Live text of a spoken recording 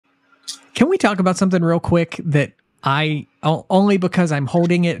Can we talk about something real quick that only because I'm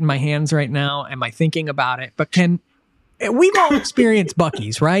holding it in my hands right now, am I thinking about it? But we've all experienced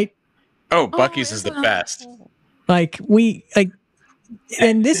Buc-ee's, right? Oh, Buc-ee's is the best.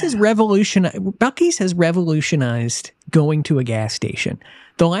 And this is revolutionized. Buc-ee's has revolutionized going to a gas station.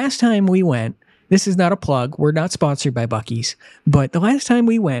 The last time we went, this is not a plug, we're not sponsored by Buc-ee's, but the last time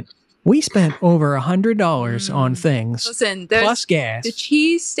we went, we spent over $100 on things. Listen, plus gas. The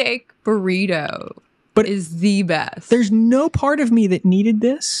cheesesteak burrito is the best. There's no part of me that needed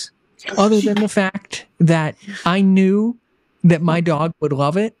this other than the fact that I knew that my dog would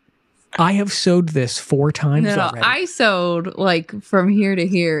love it. I have sewed this 4 times already. I sewed like from here to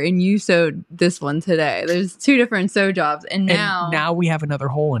here, and you sewed this one today. There's 2 different sew jobs, and now we have another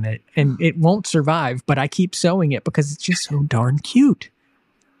hole in it, and it won't survive, but I keep sewing it because it's just so darn cute.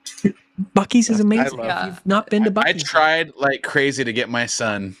 Buc-ee's is amazing. If you've not been to Buc-ee's. I tried like crazy to get my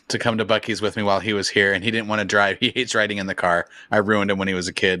son to come to Buc-ee's with me while he was here, and he didn't want to drive. He hates riding in the car. I ruined him when he was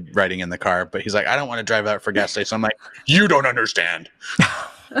a kid riding in the car, but he's like, I don't want to drive out for gas station. I'm like, you don't understand.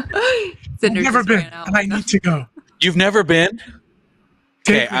 I've never been, and I need to go. You've never been?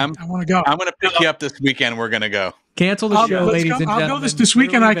 Okay, I want to go. I'm going to pick you up this weekend. We're going to go. Cancel the show, ladies and gentlemen. I'll go this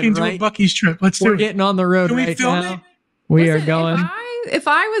weekend. I can do a Buc-ee's trip. Let's do it. We're getting on the road right now. We are going. If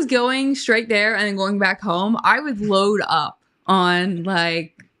I was going straight there and then going back home, I would load up on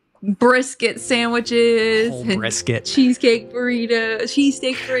like brisket sandwiches, and cheesesteak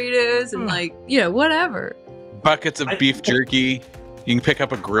burritos, and like, whatever. Buckets of beef jerky. You can pick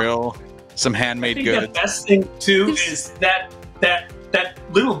up a grill, some handmade goods. The best thing too is that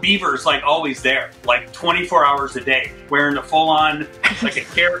little beaver's like always there, like 24 hours a day, wearing a full-on like a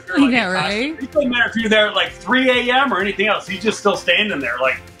character. Like right? It doesn't matter if you're there at like 3 a.m. or anything else. He's just still standing there,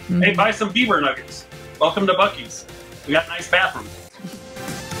 like, hey, buy some beaver nuggets. Welcome to Buc-ee's. We got nice bathrooms.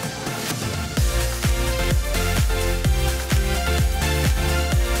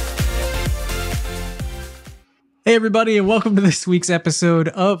 Hey, everybody, and welcome to this week's episode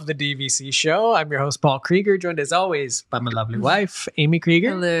of the DVC Show. I'm your host, Paul Krieger, joined as always by my lovely wife, Amy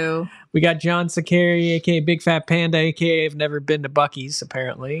Krieger. Hello. We got John Sakari, a.k.a. Big Fat Panda, a.k.a. I've never been to Buc-ee's,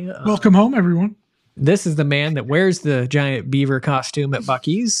 apparently. Welcome home, everyone. This is the man that wears the giant beaver costume at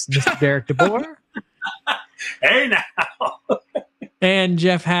Buc-ee's, Mr. Derek DeBoer. Hey, now. And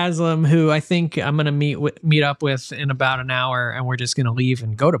Jeff Haslam, who I think I'm going to meet up with in about an hour, and we're just going to leave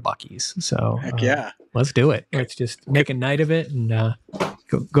and go to Buc-ee's. So heck yeah. Let's do it. Let's just make a night of it and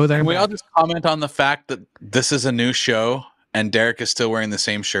go there. Can we all just comment on the fact that this is a new show and Derek is still wearing the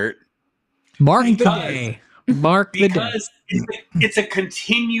same shirt? Mark the day. Because it's a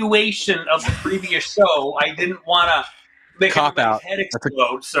continuation of the previous show. I didn't want to make everybody's head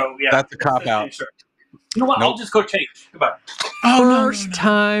explode. So yeah, that's a cop out. You know what? Nope. I'll just go change. Goodbye. First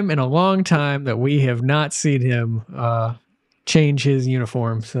time in a long time that we have not seen him change his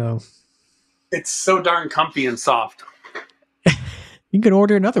uniform. So it's so darn comfy and soft. You can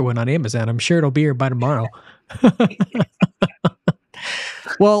order another one on Amazon. I'm sure it'll be here by tomorrow.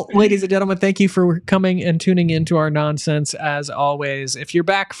 Well, ladies and gentlemen, thank you for coming and tuning into our nonsense as always. If you're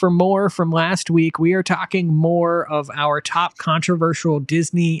back for more from last week, we are talking more of our top controversial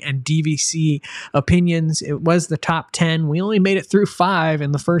Disney and DVC opinions. It was the top 10. We only made it through 5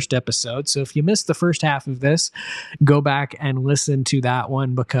 in the first episode. So if you missed the first half of this, go back and listen to that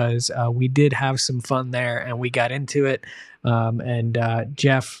one because we did have some fun there and we got into it. And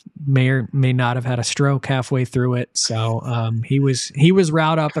Jeff may or may not have had a stroke halfway through it. So he was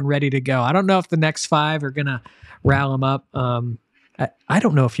riled up and ready to go. I don't know if the next 5 are going to rile him up. I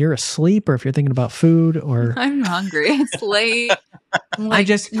don't know if you're asleep or if you're thinking about food or... I'm hungry. It's late. My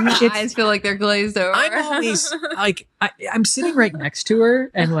eyes feel like they're glazed over. I'm always like, I'm sitting right next to her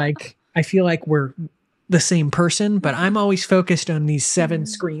and like, I feel like we're the same person, but I'm always focused on these 7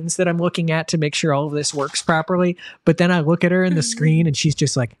 screens that I'm looking at to make sure all of this works properly. But then I look at her in the screen and she's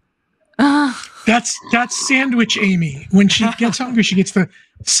just like, that's Sandwich Amy. When she gets hungry, she gets the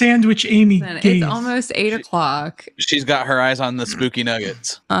Sandwich Amy gaze. It's almost 8 o'clock. She's got her eyes on the spooky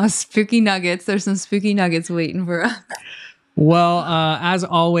nuggets. Spooky nuggets. There's some spooky nuggets waiting for us. Well, as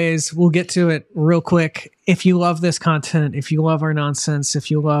always, we'll get to it real quick. If you love this content, if you love our nonsense,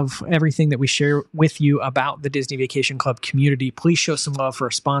 if you love everything that we share with you about the Disney Vacation Club community, please show some love for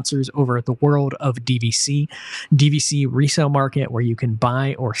our sponsors over at the World of DVC, DVC resale market, where you can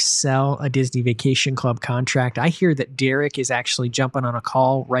buy or sell a Disney Vacation Club contract. I hear that Derek is actually jumping on a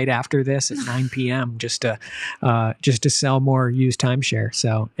call right after this at 9 p.m. just to sell more used timeshare.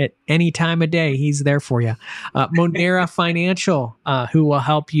 So at any time of day, he's there for you. Monera Financial, who will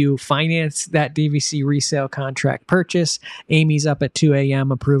help you finance that DVC resale resale contract purchase. Amy's up at 2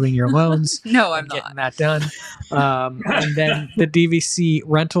 a.m. approving your loans. No, I'm getting not. that done. And then the DVC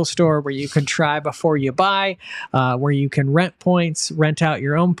rental store where you can try before you buy, where you can rent points, rent out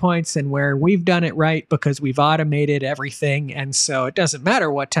your own points, and where we've done it right because we've automated everything. And so it doesn't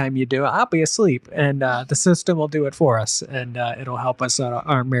matter what time you do it. I'll be asleep and the system will do it for us, and it'll help us on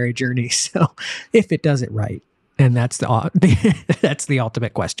our merry journey. So if it does it right. And that's that's the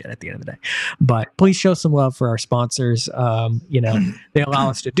ultimate question at the end of the day. But please show some love for our sponsors. They allow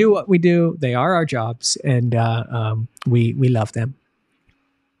us to do what we do. They are our jobs, and we love them.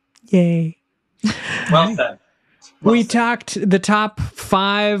 Yay! Well said. We talked the top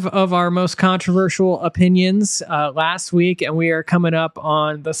 5 of our most controversial opinions last week, and we are coming up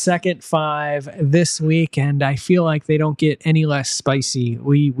on the second 5 this week, and I feel like they don't get any less spicy.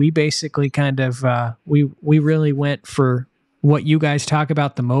 We basically kind of we really went for what you guys talk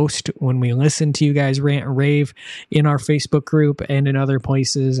about the most when we listen to you guys rant and rave in our Facebook group and in other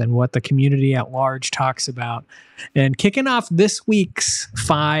places, and what the community at large talks about. And kicking off this week's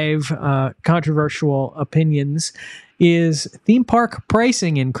 5 controversial opinions is theme park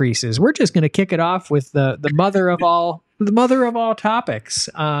pricing increases. We're just going to kick it off with the mother of all topics.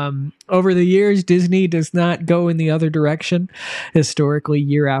 Over the years, Disney does not go in the other direction. Historically,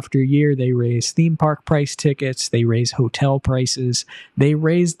 year after year, they raise theme park price tickets, they raise hotel prices, they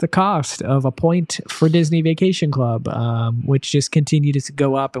raise the cost of a point for Disney Vacation Club, which just continues to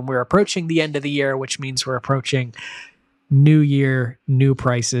go up. And we're approaching the end of the year, which means we're approaching new year, new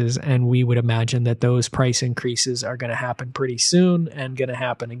prices, and we would imagine that those price increases are going to happen pretty soon and going to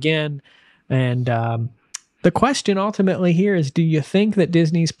happen again. And the question ultimately here is, do you think that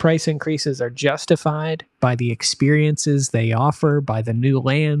Disney's price increases are justified by the experiences they offer, by the new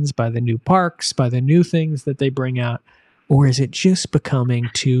lands, by the new parks, by the new things that they bring out? Or is it just becoming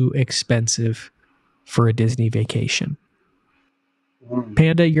too expensive for a Disney vacation?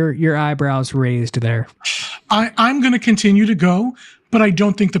 Panda, your eyebrows raised there. I'm going to continue to go, but I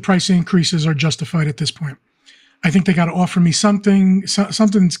don't think the price increases are justified at this point. I think they got to offer me something.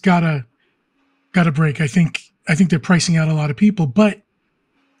 Something's got to break. I think they're pricing out a lot of people, but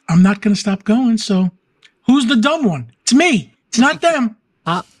I'm not going to stop going. So who's the dumb one? It's me. It's not them.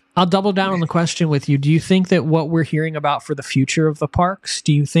 I'll double down on the question with you. Do you think that what we're hearing about for the future of the parks,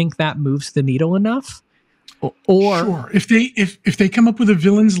 do you think that moves the needle enough? Or sure, if they come up with a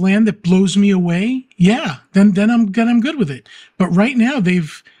villain's land that blows me away, yeah, then I'm good with it. But right now they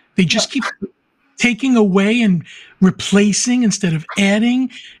just keep taking away and replacing instead of adding.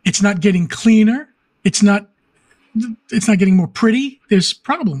 It's not getting cleaner. It's not getting more pretty. There's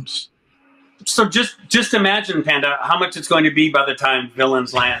problems. So just imagine, Panda, how much it's going to be by the time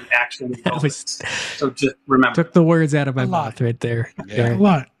Villain's Land actually opens. So just remember. Took the words out of my mouth right there. Yeah. A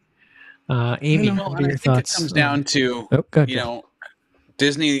lot. Amy, what are your thoughts? It comes down to,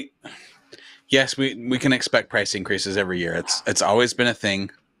 Disney. Yes, we can expect price increases every year. It's always been a thing.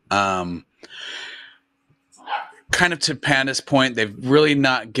 Kind of to Panda's point, they've really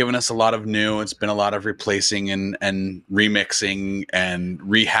not given us a lot of new. It's been a lot of replacing and remixing and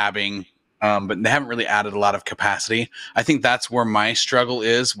rehabbing, but they haven't really added a lot of capacity. I think that's where my struggle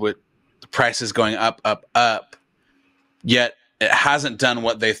is, with the prices going up, yet it hasn't done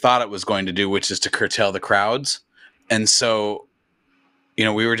what they thought it was going to do, which is to curtail the crowds. And so,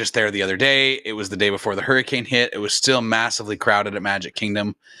 we were just there the other day. It was the day before the hurricane hit. It was still massively crowded at Magic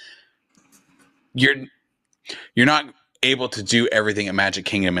Kingdom. You're not able to do everything at Magic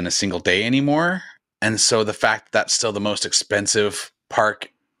Kingdom in a single day anymore. And so the fact that that's still the most expensive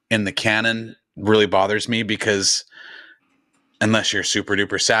park in the canon really bothers me, because unless you're super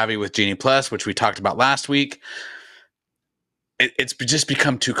duper savvy with Genie Plus, which we talked about last week, it's just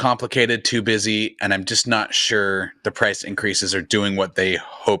become too complicated, too busy, and I'm just not sure the price increases are doing what they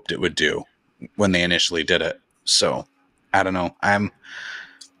hoped it would do when they initially did it. So I don't know.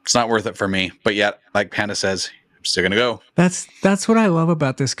 It's not worth it for me. But yet, like Panda says, I'm still gonna go. That's what I love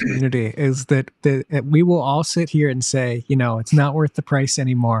about this community, is that we will all sit here and say, it's not worth the price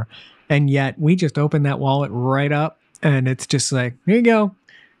anymore, and yet we just open that wallet right up, and it's just like, here you go,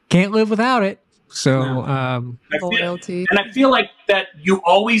 can't live without it. So loyalty. And I feel like that you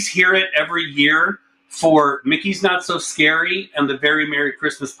always hear it every year for Mickey's Not So Scary and the Very Merry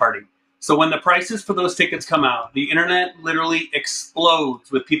Christmas Party. So when the prices for those tickets come out, the internet literally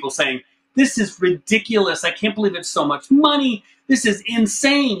explodes with people saying, this is ridiculous. I can't believe it's so much money. This is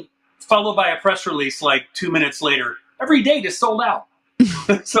insane. Followed by a press release like 2 minutes later. Every day just sold out.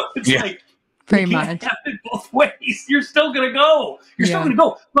 So it's like, pretty you much can't have it both ways. You're still going to go. You're still going to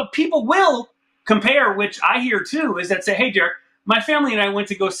go. But people will compare, which I hear too, is that say, hey, Derek, my family and I went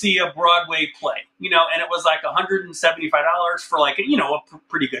to go see a Broadway play, and it was like $175 for like, a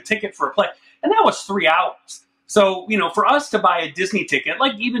pretty good ticket for a play. And that was 3 hours. So, for us to buy a Disney ticket,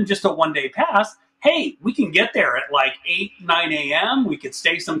 like even just a 1-day pass, hey, we can get there at like 8, 9 a.m. We could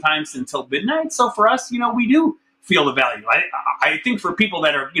stay sometimes until midnight. So for us, we do feel the value. I think for people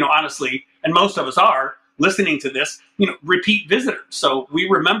that are, honestly, and most of us are listening to this, repeat visitors. So we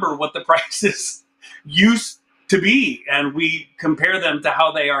remember what the prices used to be, and we compare them to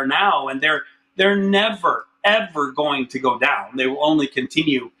how they are now, and they're never ever going to go down. They will only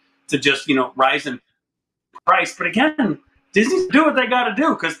continue to just rise in price. But again, Disney's do what they got to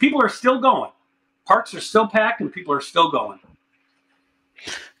do because people are still going. Parks are still packed, and people are still going.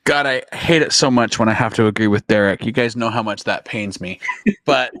 God, I hate it so much when I have to agree with Derek. You guys know how much that pains me,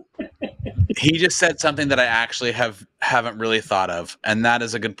 but he just said something that I actually haven't really thought of, and that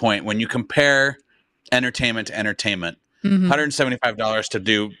is a good point. When you compare entertainment to entertainment, $175 to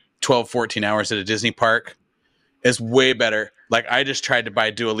do 12, 14 hours at a Disney park is way better. Like, I just tried to buy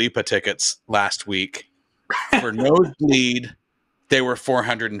Dua Lipa tickets last week for nosebleed. They were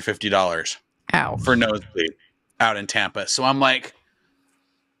 $450 for nosebleed out in Tampa. So I'm like,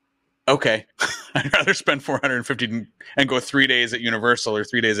 okay, I'd rather spend $450 and go 3 days at Universal or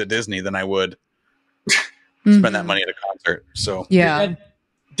 3 days at Disney than I would spend that money at a concert. So yeah.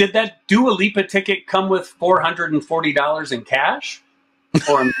 Did that Dua Lipa ticket come with $440 in cash?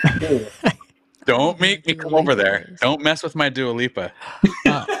 Or don't make me come over there. Don't mess with my Dua Lipa.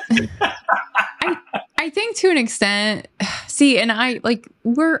 I think to an extent, see, and I would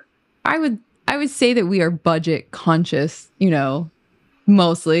say that we are budget conscious,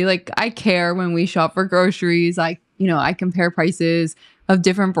 mostly. Like, I care when we shop for groceries. I compare prices of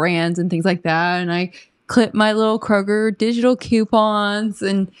different brands and things like that. And I clip my little Kroger digital coupons.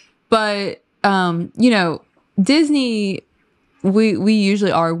 But Disney, we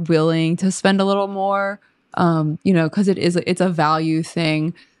usually are willing to spend a little more, because it's a value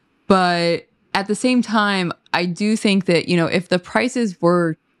thing. But at the same time, I do think that, if the prices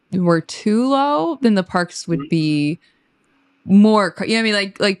were too low, then the parks would be more,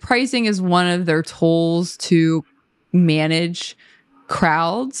 like pricing is one of their tools to manage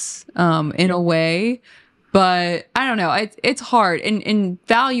crowds, in a way. But I don't know, it's hard, and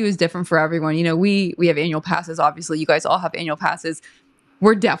value is different for everyone. We have annual passes. Obviously, you guys all have annual passes.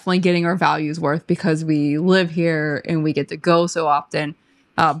 We're definitely getting our values worth because we live here and we get to go so often.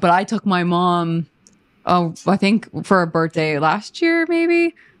 But I took my mom, I think for a birthday last year,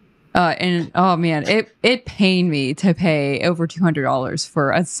 maybe. And oh man, it pained me to pay over $200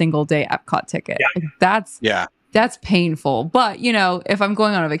 for a single day Epcot ticket. Yeah. That's painful. But if I'm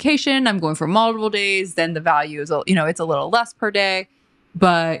going on a vacation, I'm going for multiple days, then the value is, it's a little less per day.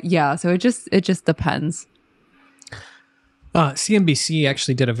 But yeah, so it just depends. CNBC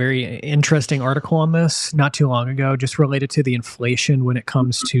actually did a very interesting article on this not too long ago, just related to the inflation when it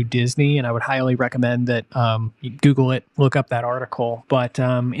comes to Disney. And I would highly recommend that you Google it, look up that article. But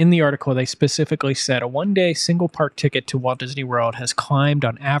in the article, they specifically said a one-day single park ticket to Walt Disney World has climbed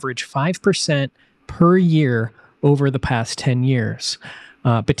on average 5% per year over the past 10 years.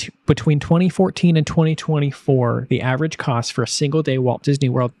 Between 2014 and 2024, the average cost for a single-day Walt Disney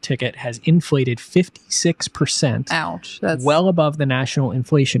World ticket has inflated 56%. Ouch. That's well above the national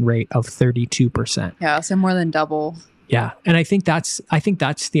inflation rate of 32%. Yeah, so more than double. Yeah, and I think that's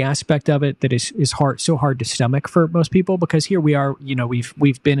the aspect of it that is so hard to stomach for most people, because here we are,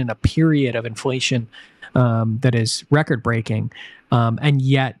 we've been in a period of inflation that is record-breaking, and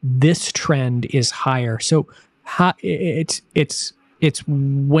yet this trend is higher. So it's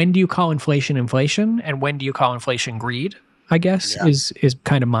when do you call inflation and when do you call inflation greed, I guess, is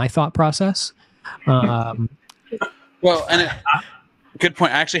kind of my thought process. Well, and good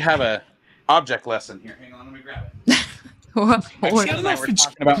point. I actually have a object lesson here. Hang on, let me grab it. I don't know if it's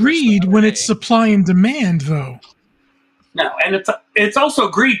greed when it's supply and demand, though. No, and it's also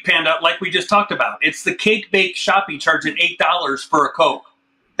greed, Panda, like we just talked about. It's the cake bake shop you charge at $8 for a Coke.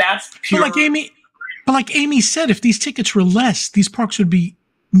 That's pure. But like Amy said, if these tickets were less, these parks would be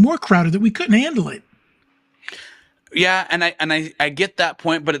more crowded, that we couldn't handle it. Yeah, and I get that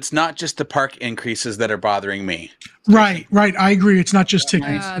point, but it's not just the park increases that are bothering me. Right. I agree. It's not just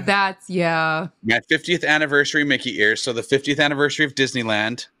tickets. My 50th anniversary Mickey ears. So the 50th anniversary of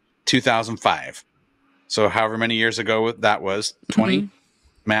Disneyland, 2005. So however many years ago that was, 20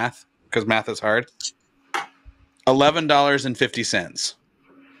 math, because math is hard. $11.50.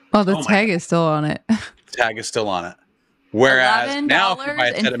 Oh, the tag is still on it. Tag is still on it. Whereas now, if I buy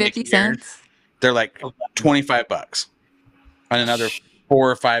a set of Mickey ears, they're like $25 and another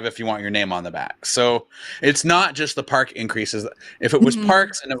 4 or 5 if you want your name on the back. So it's not just the park increases. If it was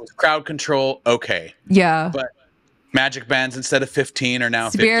parks and it was crowd control, okay. Yeah. But Magic Bands instead of 15 are now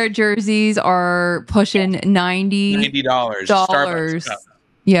Spirit 50. jerseys are pushing $90. Starbucks cup,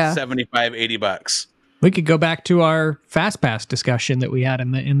 yeah. 75, $80. We could go back to our Fast Pass discussion that we had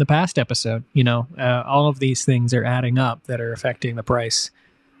in the past episode. You know, all of these things are adding up that are affecting the price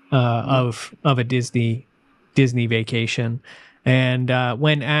of a Disney vacation. And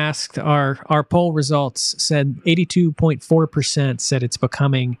when asked, our poll results said 82.4% said it's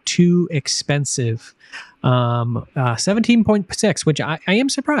becoming too expensive. 17.6, which I am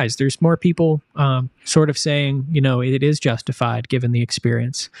surprised. There's more people sort of saying, you know, it is justified given the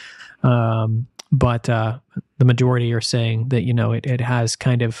experience. But the majority are saying that, you know, it has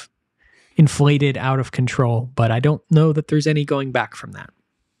kind of inflated out of control. But I don't know that there's any going back from that.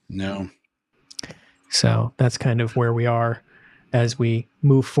 No. So that's kind of where we are as we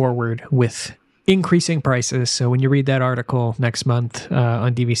move forward with increasing prices. So when you read that article next month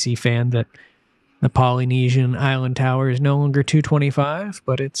on DVC Fan that the Polynesian Island Tower is no longer $225,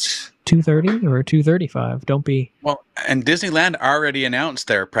 but it's $230 or $235. Don't be... Well, and Disneyland already announced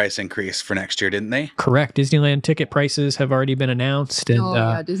their price increase for next year, didn't they? Correct. Disneyland ticket prices have already been announced. And,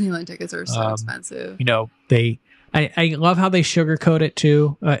 yeah, Disneyland tickets are so expensive. You know, I love how they sugarcoat it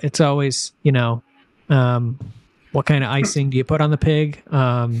too. It's always, you know, what kind of icing do you put on the pig?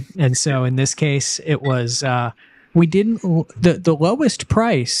 And so in this case, it was... the lowest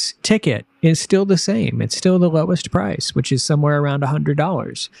price ticket is still the same. It's still the lowest price, which is somewhere around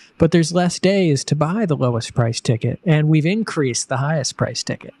 $100. But there's less days to buy the lowest price ticket, and we've increased the highest price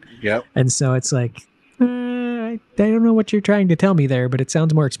ticket. Yep. And so it's like, I don't know what you're trying to tell me there, but it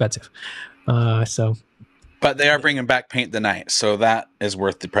sounds more expensive. But they are bringing back Paint the Night, so that is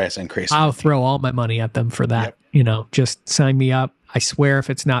worth the price increase. I'll throw all my money at them for that. Yep. You know, just sign me up. I swear,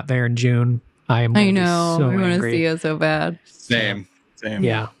 if it's not there in June, I know. So I want to see it so bad. Same.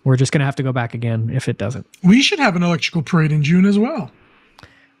 Yeah, we're just gonna have to go back again if it doesn't. We should have an electrical parade in June as well.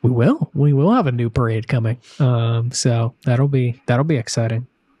 We will. We will have a new parade coming. So that'll be exciting,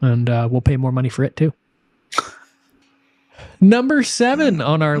 and we'll pay more money for it too. Number 7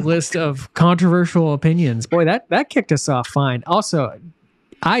 on our list of controversial opinions. Boy, that kicked us off fine. Also,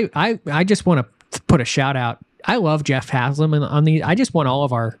 I just want to put a shout out. I love Jeff Haslam on the. I just want all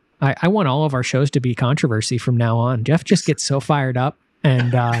of our. I want all of our shows to be controversy from now on. Jeff just gets so fired up,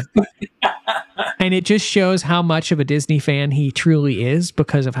 and and it just shows how much of a Disney fan he truly is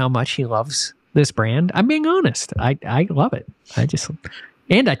because of how much he loves this brand. I'm being honest. I love it. I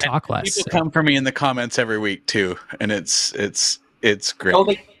talk less. People come for me in the comments every week too, and it's great.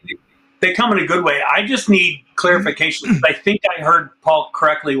 Oh, they come in a good way. I just need clarification. I think I heard Paul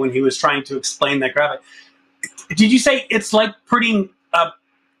correctly when he was trying to explain that graphic. Did you say it's like putting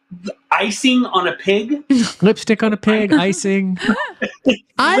icing on a pig? Lipstick on a pig, icing.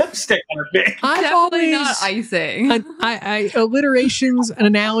 Lipstick on a pig. Definitely not icing. I alliterations and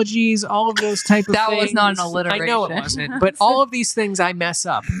analogies, all of those type of things. That was not an alliteration. I know it wasn't, but all of these things I mess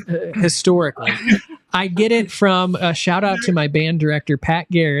up historically. I get it from a shout out to my band director,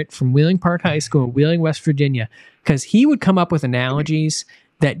 Pat Garrett from Wheeling Park High School, Wheeling, West Virginia, because he would come up with analogies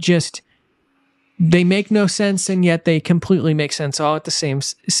that just... they make no sense, and yet they completely make sense all at the same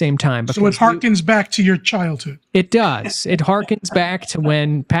time. So it harkens back to your childhood. It does. It harkens back to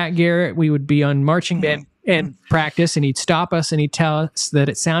when Pat Garrett, we would be on marching band and practice, and he'd stop us and he'd tell us that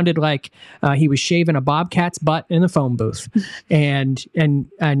it sounded like he was shaving a bobcat's butt in a phone booth, and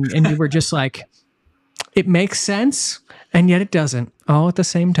we were just like, it makes sense, and yet it doesn't, all at the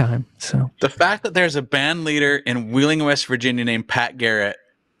same time. So the fact that there's a band leader in Wheeling, West Virginia named Pat Garrett.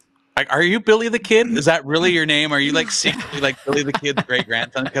 Like, are you Billy the Kid? Is that really your name? Are you like secretly like Billy the Kid's great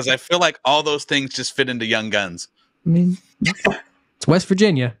grandson? Because I feel like all those things just fit into Young Guns. I mean, it's West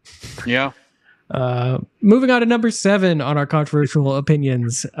Virginia. Yeah. Moving on to number 7 on our controversial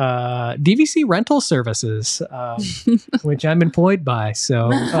opinions, DVC rental services, which I'm employed by. So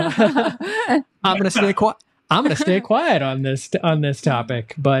I'm going to stay quiet. I'm going to stay quiet on this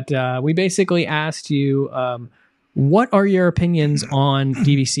topic. But we basically asked you. What are your opinions on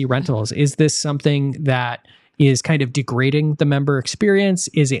DVC rentals? Is this something that is kind of degrading the member experience?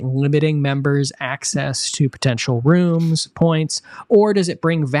 Is it limiting members' access to potential rooms, points? Or does it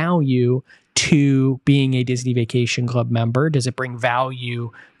bring value to being a Disney Vacation Club member? Does it bring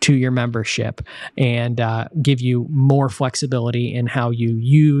value to your membership and give you more flexibility in how you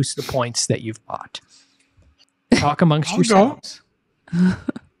use the points that you've bought? Talk amongst yourselves.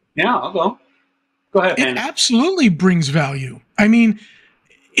 Yeah, I'll go. Go ahead, man. It absolutely brings value. I mean,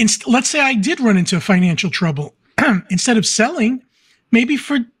 let's say I did run into financial trouble. Instead of selling, maybe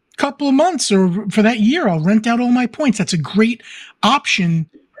for a couple of months or for that year, I'll rent out all my points. That's a great option.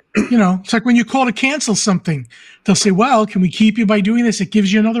 You know, it's like when you call to cancel something, they'll say, well, can we keep you by doing this? It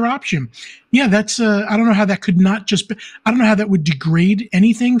gives you another option. Yeah, that's, I don't know how that could not just be, I don't know how that would degrade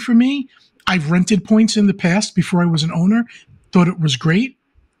anything for me. I've rented points in the past before I was an owner, thought it was great.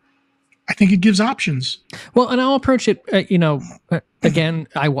 I think it gives options. Well, and I'll approach it, again,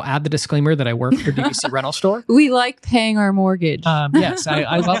 I will add the disclaimer that I work for DVC Rental Store. We like paying our mortgage. Yes,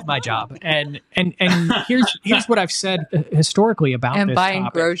 I love my job. And here's what I've said historically about and this buying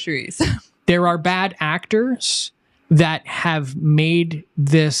topic. groceries. There are bad actors that have made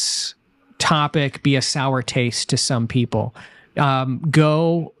this topic be a sour taste to some people.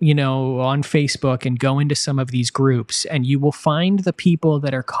 Go, on Facebook and go into some of these groups, and you will find the people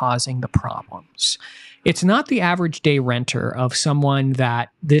that are causing the problems. It's not the average day renter of someone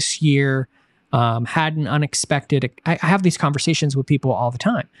that this year had an unexpected. I have these conversations with people all the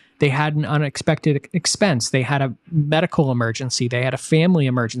time. They had an unexpected expense. They had a medical emergency. They had a family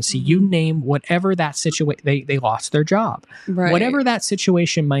emergency. Mm-hmm. You name whatever that situation. They lost their job. Right. Whatever that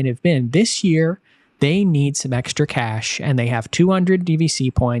situation might have been. This year, they need some extra cash, and they have 200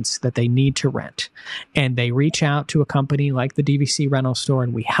 DVC points that they need to rent. And they reach out to a company like the DVC Rental Store,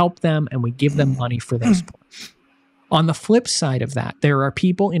 and we help them, and we give them money for those points. On the flip side of that, there are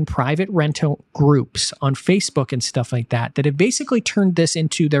people in private rental groups on Facebook and stuff like that that have basically turned this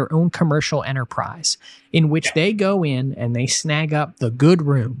into their own commercial enterprise, in which they go in and they snag up the good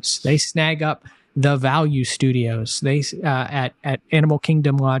rooms. They snag up the value studios, they at Animal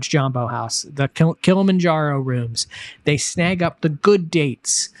Kingdom Lodge Jumbo House, the Kilimanjaro rooms. They snag up the good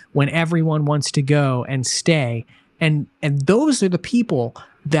dates when everyone wants to go and stay, and those are the people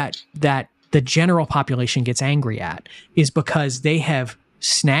that the general population gets angry at, is because they have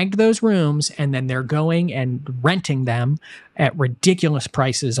snagged those rooms and then they're going and renting them at ridiculous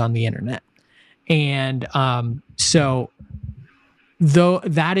prices on the internet, and so. Though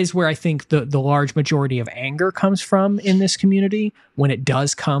that is where I think the large majority of anger comes from in this community when it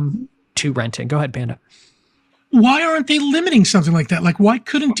does come to renting. Go ahead, Panda. Why aren't they limiting something like that? Like, why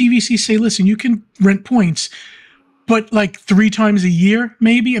couldn't DVC say, listen, you can rent points, but like 3 times a year,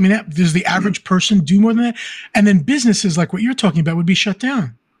 maybe? I mean, does the average person do more than that? And then businesses like what you're talking about would be shut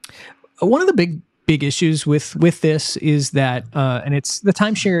down. One of the big issues with this is that, and it's the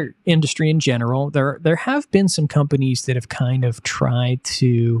timeshare industry in general, there have been some companies that have kind of tried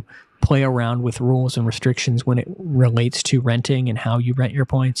to play around with rules and restrictions when it relates to renting and how you rent your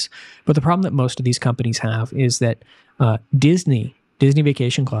points. But the problem that most of these companies have is that Disney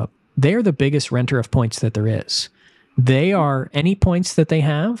Vacation Club, they're the biggest renter of points that there is. They are any points that they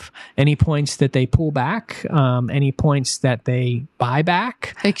have, any points that they pull back, any points that they buy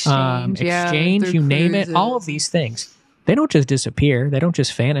back, exchange, you name it, all of these things. They don't just disappear. They don't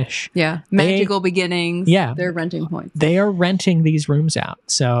just vanish. Yeah. Magical beginnings. Yeah. They're renting points. They are renting these rooms out.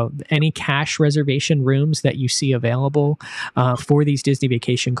 So any cash reservation rooms that you see available for these Disney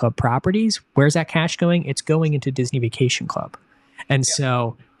Vacation Club properties, where's that cash going? It's going into Disney Vacation Club. And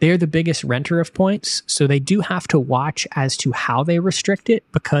so they're the biggest renter of points. So they do have to watch as to how they restrict it,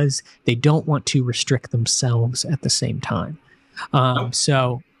 because they don't want to restrict themselves at the same time.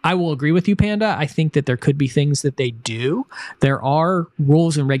 So I will agree with you, Panda. I think that there could be things that they do. There are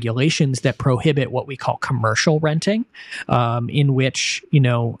rules and regulations that prohibit what we call commercial renting, in which,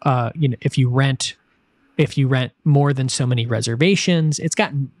 if you rent more than so many reservations, it's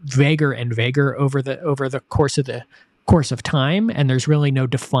gotten vaguer and vaguer over the course of time, and there's really no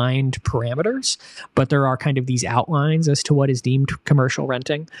defined parameters, but there are kind of these outlines as to what is deemed commercial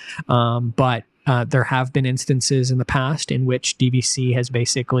renting. But there have been instances in the past in which DVC has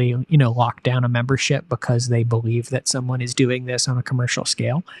basically, locked down a membership because they believe that someone is doing this on a commercial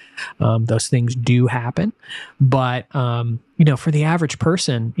scale. Those things do happen, but for the average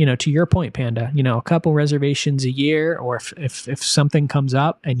person, to your point, Panda, a couple reservations a year, or if something comes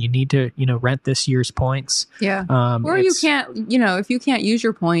up and you need to, rent this year's points. Yeah. Or you can't, if you can't use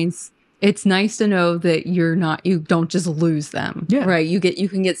your points, it's nice to know that you don't just lose them. Yeah. Right. You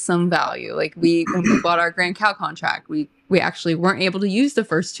can get some value. Like when we bought our Grand Cal contract, we actually weren't able to use the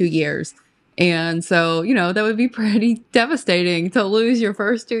first 2 years. And so, that would be pretty devastating to lose your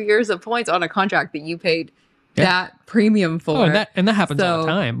first 2 years of points on a contract that you paid that premium for. Oh, and that happens all the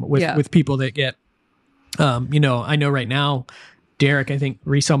time with people that get, I know right now, Derek, I think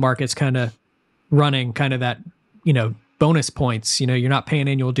resale market's kind of running kind of that, bonus points. You're not paying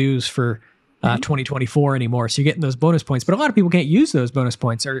annual dues for 2024 anymore. So you're getting those bonus points, but a lot of people can't use those bonus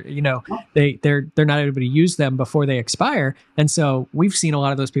points, or they're not able to use them before they expire. And so we've seen a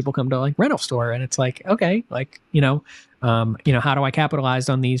lot of those people come to like rental store, and it's like, okay, like how do I capitalize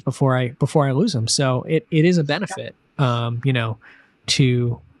on these before I lose them? So it is a benefit, to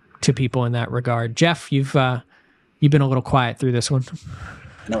people in that regard. Jeff, you've been a little quiet through this one.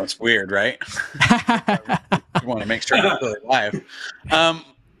 No, it's weird, right? You want to make sure it's really live.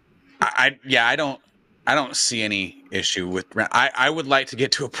 I don't see any issue with rent. I would like to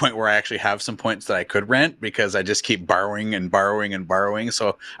get to a point where I actually have some points that I could rent, because I just keep borrowing and borrowing and borrowing.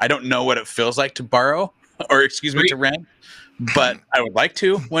 So I don't know what it feels like to borrow, or to rent, but I would like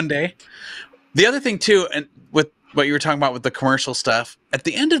to one day. The other thing too, and with what you were talking about with the commercial stuff, at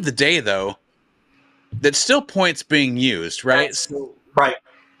the end of the day though, that's still points being used, right? So, right.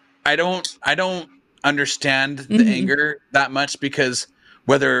 I don't understand the anger that much, because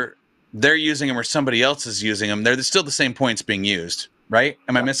whether they're using them or somebody else is using them, they're still the same points being used, right?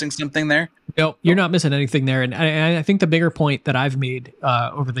 Am I missing something there? No, you're not missing anything there. And I think the bigger point that I've made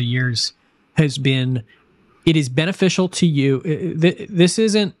over the years has been, it is beneficial to you. This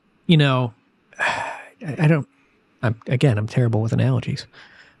isn't, I'm terrible with analogies.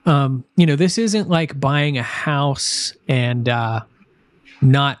 This isn't like buying a house and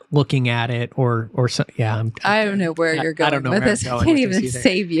not looking at it or so, yeah. I don't know where you're going. I don't know with where this. I'm I going can't with even this either.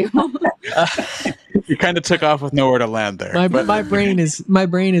 save you. You kind of took off with nowhere to land there. My brain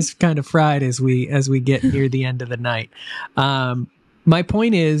is kind of fried as we get near the end of the night. My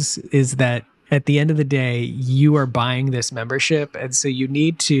point is that at the end of the day, you are buying this membership, and so you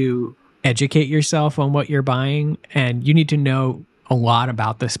need to educate yourself on what you're buying, and you need to know a lot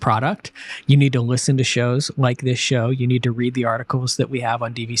about this product. You need to listen to shows like this show. You need to read the articles that we have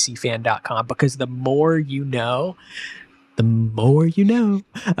on dvcfan.com, because the more you know, I'm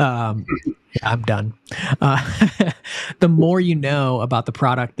done. The more you know about the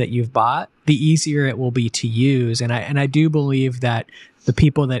product that you've bought, the easier it will be to use. And I do believe that the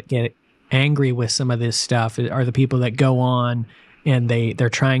people that get angry with some of this stuff are the people that go on and they're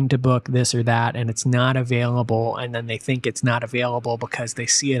trying to book this or that, and it's not available, and then they think it's not available because they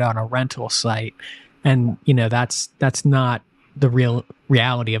see it on a rental site, and that's not the real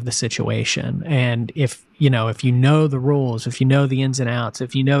reality of the situation. And if you know the rules, if you know the ins and outs,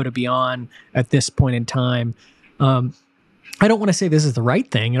 if you know to be on at this point in time, I don't want to say this is the right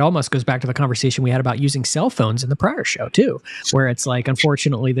thing. It almost goes back to the conversation we had about using cell phones in the prior show too, where it's like,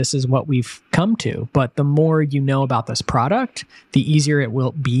 unfortunately, this is what we've come to. But the more you know about this product, the easier it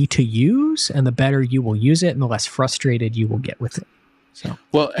will be to use, and the better you will use it, and the less frustrated you will get with it. So,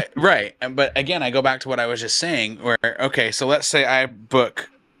 well, right. But again, I go back to what I was just saying, where, okay, so let's say I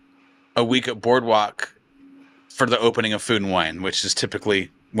book a week at Boardwalk for the opening of Food and Wine, which is typically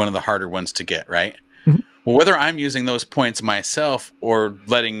one of the harder ones to get, right? Well, whether I'm using those points myself or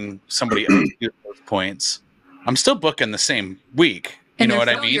letting somebody else use those points, I'm still booking the same week. You know what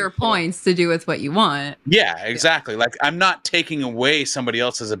I mean? Your points to do with what you want. Yeah, exactly. Like, I'm not taking away somebody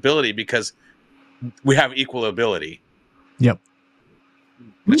else's ability, because we have equal ability. Yep.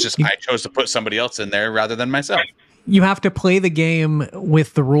 It's just I chose to put somebody else in there rather than myself. You have to play the game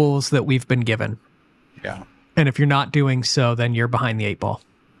with the rules that we've been given. Yeah. And if you're not doing so, then you're behind the 8 ball.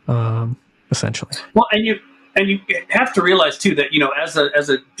 Essentially. Well, and you have to realize too that as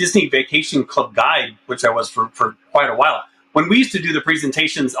a Disney Vacation Club guide, which I was for quite a while, when we used to do the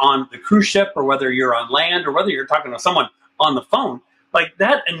presentations on the cruise ship, or whether you're on land, or whether you're talking to someone on the phone, like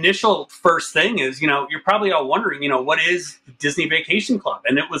that initial first thing is, you're probably all wondering, what is Disney Vacation Club?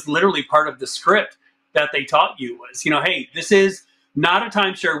 And it was literally part of the script that they taught you was, hey, this is not a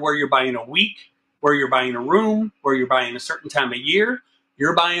timeshare where you're buying a week, where you're buying a room, where you're buying a certain time of year.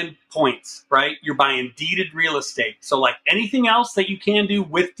 You're buying points, right? You're buying deeded real estate. So like anything else that you can do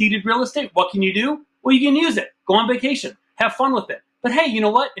with deeded real estate, what can you do? Well, you can use it. Go on vacation. Have fun with it. But hey, you know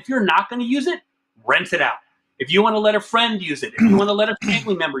what? If you're not going to use it, rent it out. If you want to let a friend use it, if you want to let a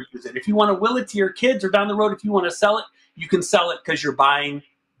family member use it, if you want to will it to your kids, or down the road, if you want to sell it, you can sell it, because you're buying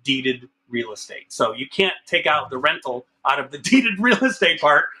deeded real estate. So you can't take out the rental out of the deeded real estate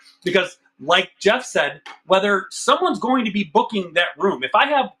part, because like Jeff said, whether someone's going to be booking that room, if I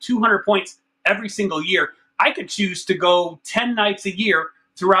have 200 points every single year, I could choose to go 10 nights a year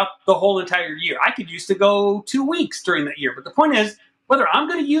throughout the whole entire year. I could choose to go 2 weeks during that year. But the point is, whether I'm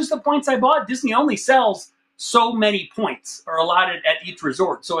going to use the points I bought, Disney only sells so many points are allotted at each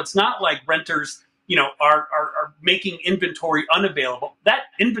resort. So it's not like renters, are making inventory unavailable. That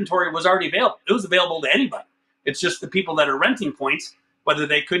inventory was already available. It was available to anybody. It's just the people that are renting points, whether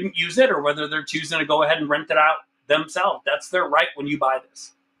they couldn't use it or whether they're choosing to go ahead and rent it out themselves. That's their right when you buy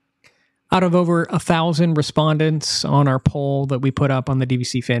this. Out of over 1,000 respondents on our poll that we put up on the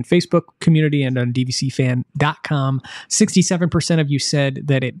DVC Fan Facebook community and on dvcfan.com, 67% of you said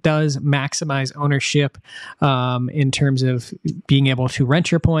that it does maximize ownership in terms of being able to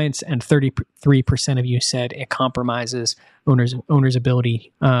rent your points, and 33% of you said it compromises owners'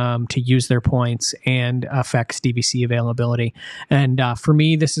 ability to use their points and affects DVC availability. And for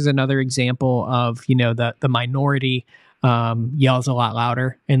me, this is another example of, the minority yells a lot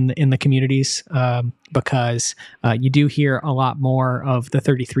louder in the communities, because you do hear a lot more of the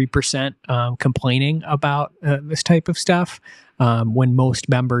 33% complaining about this type of stuff, when most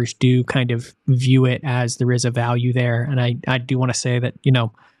members do kind of view it as there is a value there. And I do want to say that,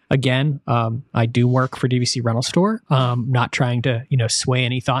 again, I do work for DVC Rental Store. Not trying to, sway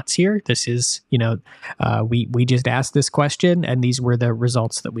any thoughts here. This is, we just asked this question, and these were the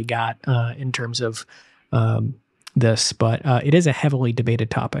results that we got in terms of this, but it is a heavily debated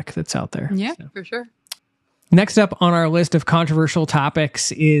topic that's out there. Yeah, for sure. Next up on our list of controversial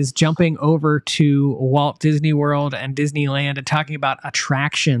topics is jumping over to Walt Disney World and Disneyland and talking about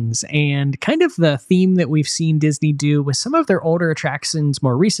attractions, and kind of the theme that we've seen Disney do with some of their older attractions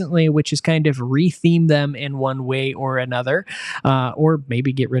more recently, which is kind of retheme them in one way or another, or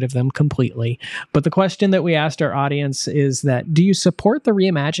maybe get rid of them completely. But the question that we asked our audience is that, do you support the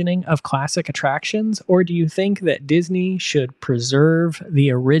reimagining of classic attractions, or do you think that Disney should preserve the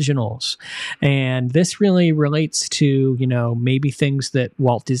originals? And this really relates to, maybe things that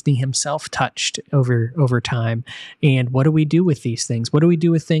Walt Disney himself touched over time. And what do we do with these things? What do we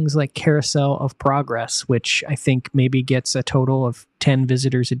do with things like Carousel of Progress, which I think maybe gets a total of 10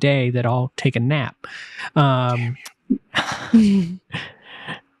 visitors a day that all take a nap?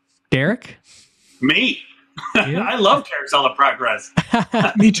 Derek? Me. Yeah. I love Carousel of Progress.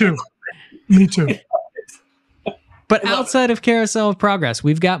 Me too. Me too. But outside of Carousel of Progress,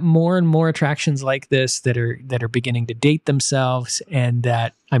 we've got more and more attractions like this that are beginning to date themselves, and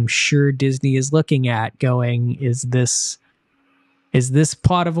that I'm sure Disney is looking at going, is this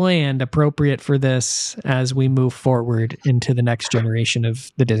plot of land appropriate for this as we move forward into the next generation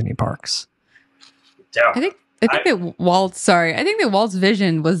of the Disney parks? Yeah. I think that Walt's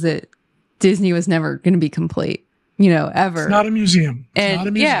vision was that Disney was never going to be complete. Ever. It's not a museum. Not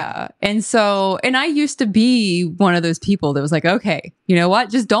a museum. Yeah. And so, and I used to be one of those people that was like, okay, you know what?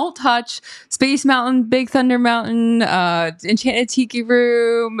 Just don't touch Space Mountain, Big Thunder Mountain, Enchanted Tiki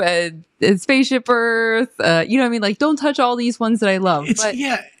Room, Spaceship Earth. You know what I mean? Like, don't touch all these ones that I love.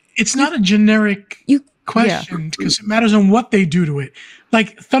 It's not a generic question, because it matters on what they do to it.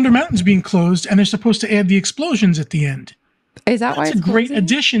 Like, Thunder Mountain's being closed, and they're supposed to add the explosions at the end. Is that why it's a great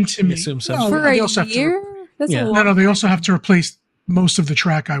addition to me? Assume so. Well, for a year? No, they also have to replace most of the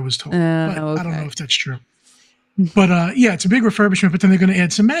track, I was told. But I don't know if that's true. But it's a big refurbishment, but then they're going to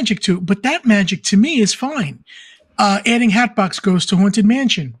add some magic to it. But that magic, to me, is fine. Adding Hatbox Ghost to Haunted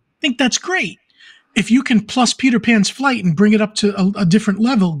Mansion, I think that's great. If you can plus Peter Pan's Flight and bring it up to a different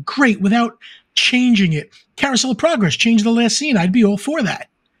level, great, without changing it. Carousel of Progress, change the last scene. I'd be all for that.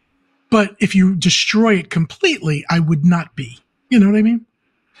 But if you destroy it completely, I would not be. You know what I mean?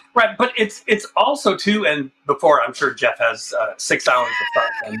 Right, but it's also too, and before I'm sure Jeff has 6 hours of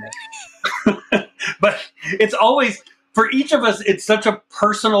thoughts on this, but it's always, for each of us, it's such a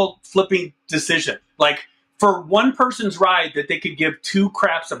personal flipping decision. Like, for one person's ride that they could give 2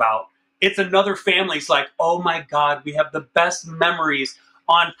 craps about, it's another family's like, oh my God, we have the best memories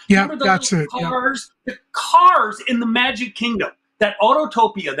on the cars in the Magic Kingdom. That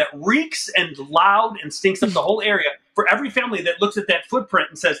Autotopia that reeks and loud and stinks up the whole area. For every family that looks at that footprint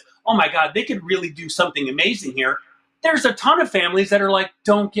and says, oh my God, they could really do something amazing here. There's a ton of families that are like,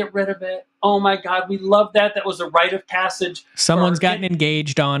 don't get rid of it. Oh my God, we love that. That was a rite of passage. Someone's gotten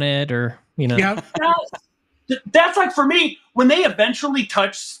engaged on it, or, Yeah. That's like, for me, when they eventually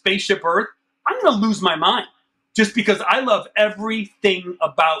touch Spaceship Earth, I'm going to lose my mind. Just because I love everything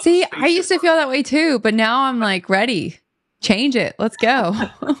about Spaceship I used to feel that way too, but now I'm like, ready. Change it. Let's go.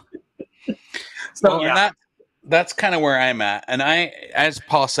 That's kind of where I'm at. And as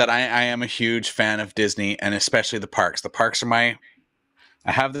Paul said, I am a huge fan of Disney, and especially the parks. The parks are I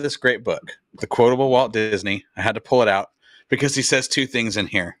have this great book, The Quotable Walt Disney. I had to pull it out because he says 2 things in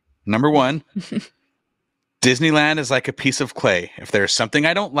here. Number 1, Disneyland is like a piece of clay. If there's something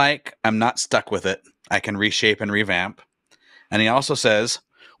I don't like, I'm not stuck with it. I can reshape and revamp. And he also says,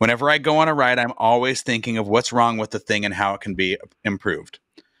 whenever I go on a ride, I'm always thinking of what's wrong with the thing and how it can be improved.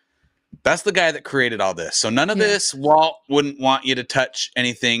 That's the guy that created all this. So none of this, Walt wouldn't want you to touch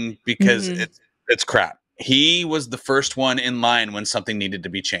anything because it's crap. He was the first one in line when something needed to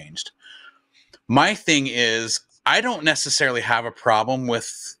be changed. My thing is, I don't necessarily have a problem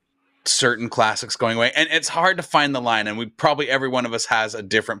with certain classics going away. And it's hard to find the line. And we probably, every one of us has a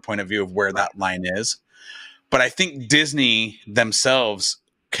different point of view of where that line is. But I think Disney themselves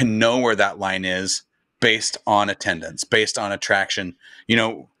can know where that line is based on attendance, based on attraction. You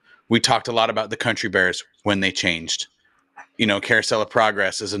know, we talked a lot about the Country Bears when they changed. You know, Carousel of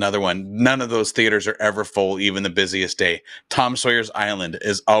Progress is another one. None of those theaters are ever full, even the busiest day. Tom Sawyer's Island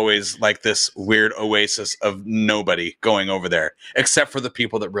is always like this weird oasis of nobody going over there, except for the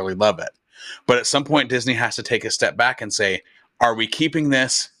people that really love it. But at some point, Disney has to take a step back and say, are we keeping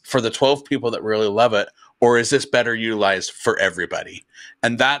this for the 12 people that really love it, or is this better utilized for everybody?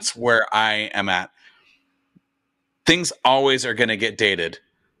 And that's where I am at. Things always are going to get dated.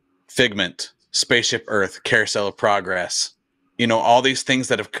 Figment, Spaceship Earth, Carousel of Progress, you know, all these things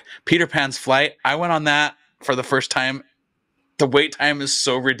that have Peter Pan's Flight. I went on that for the first time. The wait time is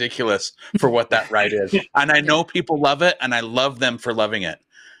so ridiculous for what that ride is. And I know people love it, and I love them for loving it.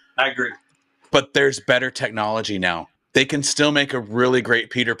 I agree. But there's better technology now. They can still make a really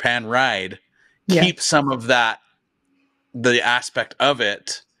great Peter Pan ride, keep some of that, the aspect of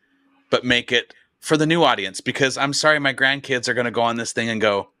it, but make it for the new audience. Because I'm sorry, my grandkids are going to go on this thing and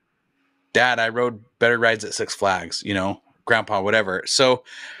go, Dad, I rode better rides at Six Flags, you know, Grandpa, whatever. So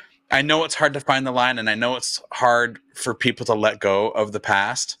I know it's hard to find the line, and I know it's hard for people to let go of the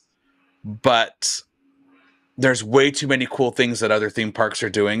past, but there's way too many cool things that other theme parks are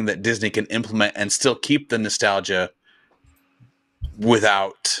doing that Disney can implement and still keep the nostalgia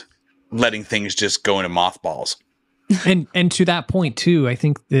without letting things just go into mothballs. And to that point too, I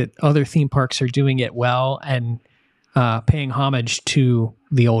think that other theme parks are doing it well and paying homage to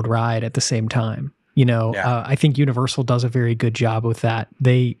the old ride at the same time. You know, I think Universal does a very good job with that.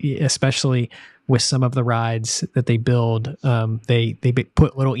 They, especially with some of the rides that they build, they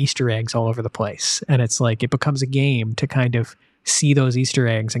put little Easter eggs all over the place, and it's like it becomes a game to kind of see those Easter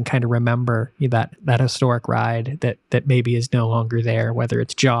eggs and kind of remember that historic ride that maybe is no longer there, whether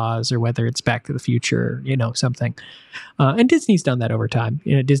it's Jaws or whether it's Back to the Future, you know, something. And Disney's done that over time.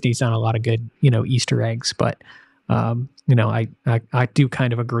 You know, Disney's done a lot of good, you know, Easter eggs, but you know, I do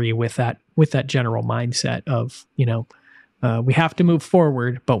kind of agree with that general mindset of, you know, we have to move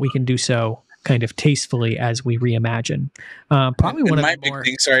forward, but we can do so kind of tastefully as we reimagine. Probably one of my big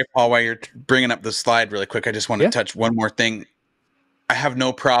things. Sorry, Paul, while you're bringing up the slide really quick, I just want to touch one more thing. I have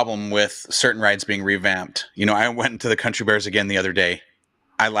no problem with certain rides being revamped. You know, I went into the Country Bears again the other day.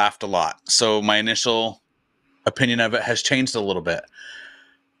 I laughed a lot. So my initial opinion of it has changed a little bit.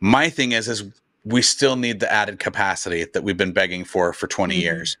 My thing is we still need the added capacity that we've been begging for 20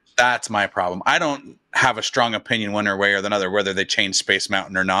 years. That's my problem. I don't have a strong opinion one way or another, whether they change Space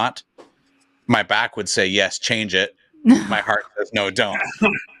Mountain or not. My back would say, yes, change it. My heart says, no, don't.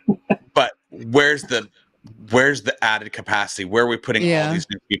 But where's the added capacity? Where are we putting all these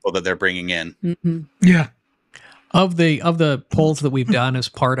new people that they're bringing in? Yeah. Of the polls that we've done as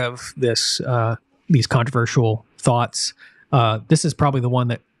part of this, these controversial thoughts, this is probably the one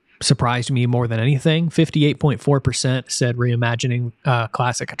that surprised me more than anything. 58.4% said reimagining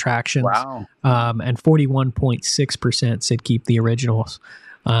classic attractions. Wow. And 41.6% said keep the originals.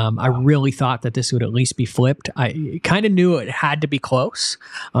 I really thought that this would at least be flipped. I kind of knew it had to be close,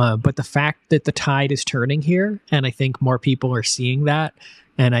 but the fact that the tide is turning here, and I think more people are seeing that,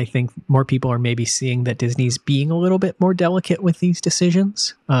 and I think more people are maybe seeing that Disney's being a little bit more delicate with these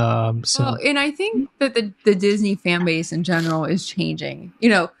decisions. And I think that the Disney fan base in general is changing. You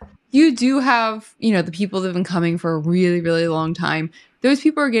know, you do have, you know, the people that have been coming for a really, really long time. Those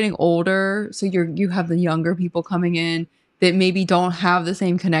people are getting older, so you have the younger people coming in that maybe don't have the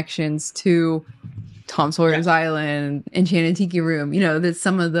same connections to Tom Sawyer's Island, Enchanted Tiki Room, you know, that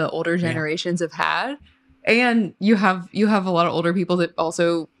some of the older generations have had. And you have a lot of older people that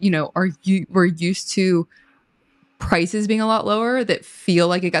also, you know, were used to prices being a lot lower, that feel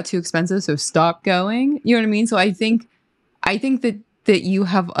like it got too expensive, so stop going. You know what I mean? So I think that you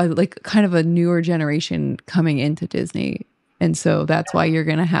have a like kind of a newer generation coming into Disney. And so that's why you're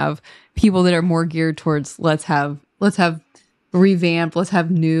going to have people that are more geared towards let's have revamped, let's have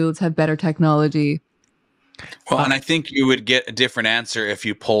new, let's have better technology. Well, and I think you would get a different answer if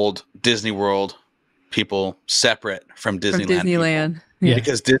you polled Disney World people separate from Disneyland. Yeah.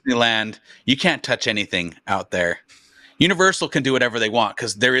 Because Disneyland, you can't touch anything out there. Universal can do whatever they want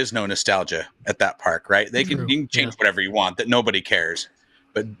because there is no nostalgia at that park, right? You can change whatever you want, that nobody cares.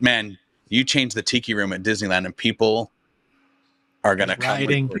 But man, you change the Tiki Room at Disneyland and people are going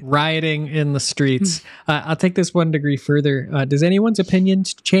to rioting in the streets. I'll take this 1 degree further. Does anyone's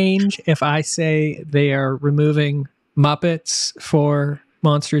opinions change if I say they are removing Muppets for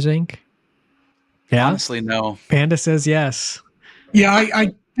Monsters Inc.? Yeah. Honestly, no. Panda says yes. Yeah,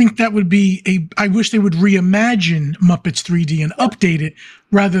 think that would be I wish they would reimagine Muppets 3D and update it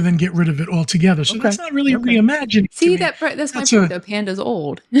rather than get rid of it altogether. So that's not really reimagining. See, that's my point. The Panda's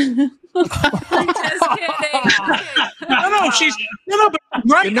old. Just kidding. But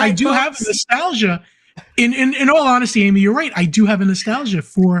right. I do have a nostalgia. In all honesty, Amy, you're right. I do have a nostalgia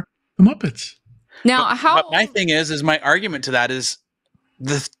for the Muppets. Now, but my thing is my argument to that is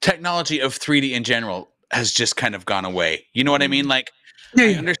the technology of 3D in general has just kind of gone away. You know what I mean? Like,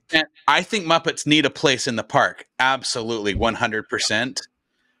 I understand. I think Muppets need a place in the park. Absolutely, 100%.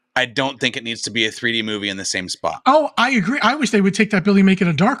 I don't think it needs to be a 3D movie in the same spot. Oh, I agree. I wish they would take that building, make it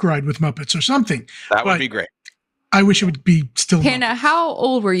a dark ride with Muppets or something. That would be great. I wish it would be still. Panda, Muppets. how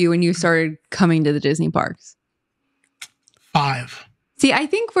old were you when you started coming to the Disney parks? 5. See, I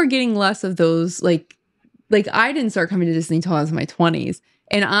think we're getting less of those. Like I didn't start coming to Disney until I was in my 20s,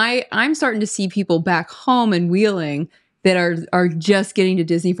 and I'm starting to see people back home in Wheeling that are just getting to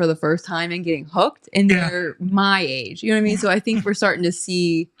Disney for the first time and getting hooked, and they're my age. You know what I mean? So I think we're starting to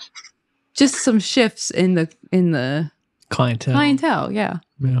see just some shifts in the clientele. Yeah.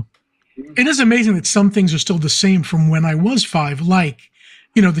 It is amazing that some things are still the same from when I was 5. Like,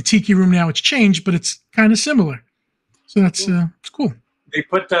 the Tiki Room now it's changed, but it's kind of similar. So that's it's cool. They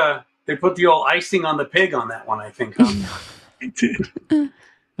put the old icing on the pig on that one, I think. Huh?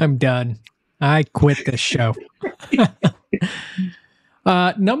 I'm done. I quit this show.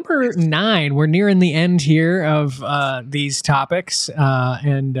 Number 9, we're nearing the end here of these topics,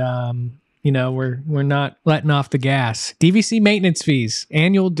 and we're not letting off the gas. DVC maintenance fees,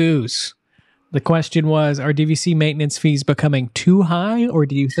 annual dues. The question was, are DVC maintenance fees becoming too high, or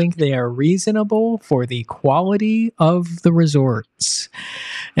do you think they are reasonable for the quality of the resorts?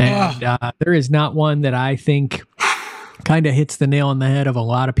 And there is not one that I think kind of hits the nail on the head of a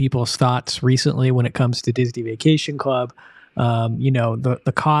lot of people's thoughts recently when it comes to Disney Vacation Club.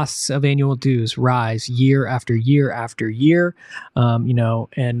 The costs of annual dues rise year after year after year,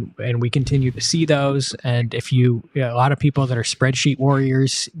 and we continue to see those. And if a lot of people that are spreadsheet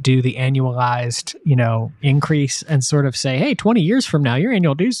warriors do the annualized, increase and sort of say, hey, 20 years from now, your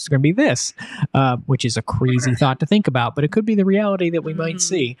annual dues is going to be this, which is a crazy thought to think about, but it could be the reality that we might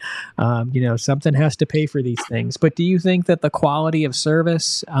see. Something has to pay for these things. But do you think that the quality of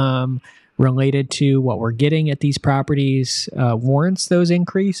service, related to what we're getting at these properties warrants those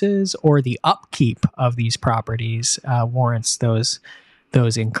increases, or the upkeep of these properties warrants those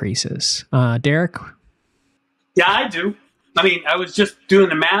increases? Derek? Yeah, I do. I mean, I was just doing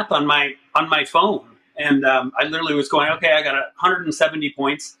the math on my phone, and I literally was going, okay, I got 170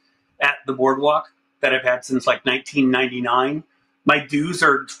 points at the boardwalk that I've had since like 1999. My dues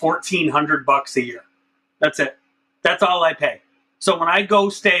are $1,400 a year. That's it. That's all I pay. So when I go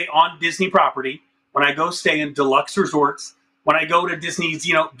stay on Disney property, when I go stay in deluxe resorts, when I go to Disney's,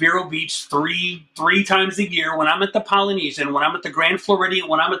 Vero Beach three times a year, when I'm at the Polynesian, when I'm at the Grand Floridian,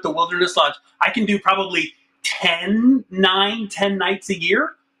 when I'm at the Wilderness Lodge, I can do probably 10 nights a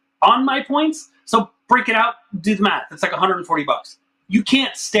year on my points. So break it out, do the math. It's like $140. You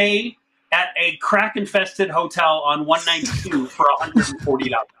can't stay at a crack-infested hotel on 192 for $140.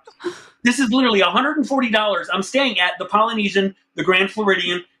 This is literally $140. I'm staying at the Polynesian, the Grand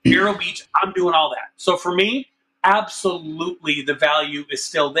Floridian, Vero Beach. I'm doing all that. So for me, absolutely the value is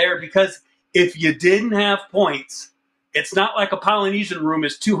still there, because if you didn't have points, it's not like a Polynesian room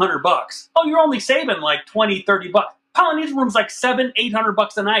is $200. Oh, you're only saving like $20, $30. Polynesian room's like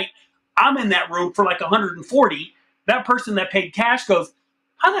 $700-800 a night. I'm in that room for like $140. That person that paid cash goes,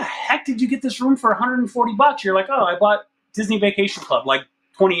 how the heck did you get this room for $140? You're like, oh, I bought Disney Vacation Club like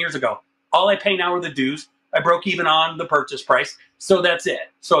 20 years ago. All I pay now are the dues. I broke even on the purchase price. So that's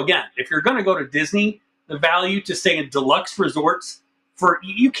it. So again, if you're going to go to Disney, the value to stay in deluxe resorts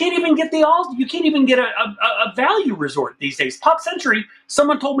you can't even get a value resort these days. Pop Century,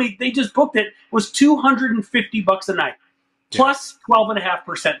 someone told me they just booked it, was $250 a night plus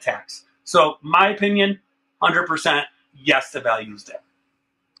 12.5% tax. So my opinion, 100%, yes, the value is there.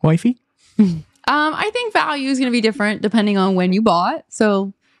 Wifey? I think value is going to be different depending on when you bought.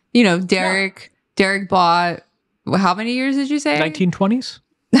 So, Derek bought, how many years did you say? 1920s?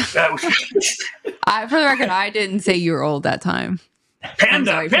 For the record, I didn't say you were old that time.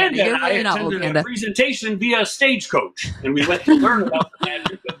 Panda. You're I really not old, attended Panda. a presentation via Stagecoach, and we went to learn about the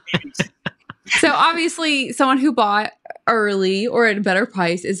magic of DVC. So obviously, someone who bought early or at a better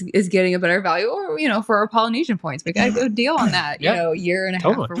price is getting a better value, or for our Polynesian points, we got a good deal on that. Year and a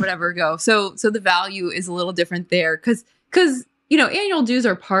half or whatever ago. So the value is a little different there because annual dues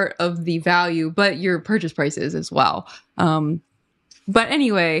are part of the value, but your purchase price is as well. But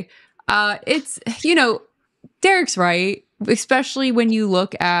anyway, it's Derek's right. especially when you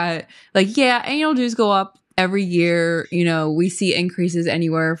look at like, yeah, annual dues go up every year. You know, we see increases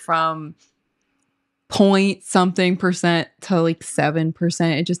anywhere from point something percent to like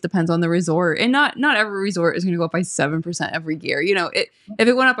 7%. It just depends on the resort, and not every resort is going to go up by 7% every year. You know, if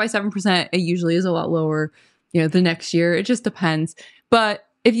it went up by 7%, it usually is a lot lower, you know, the next year. It just depends. But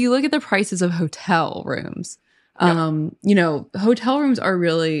if you look at the prices of hotel rooms, you know, hotel rooms are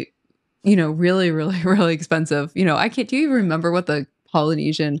really, you know, really expensive. You know, do you even remember what the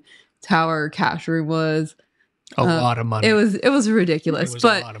Polynesian Tower cash room was? A lot of money. It was ridiculous.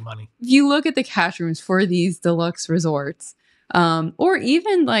 But a lot of money. If you look at the cash rooms for these deluxe resorts, or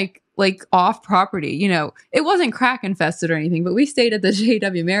even like off property, you know, it wasn't crack infested or anything, but we stayed at the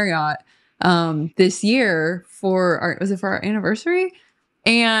JW Marriott this year for our anniversary,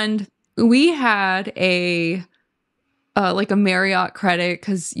 and we had a Marriott credit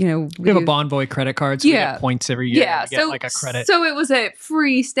because, you know, we have a Bonvoy credit card, so we get points every year. Yeah, we get like a credit. So it was a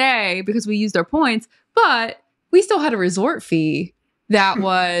free stay because we used our points, but we still had a resort fee that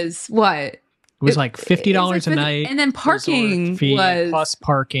was what? It was like $50 a night. And then parking plus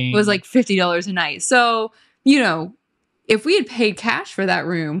parking was like $50 a night. So, you know, if we had paid cash for that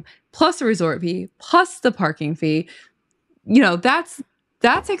room, plus a resort fee, plus the parking fee, you know, that's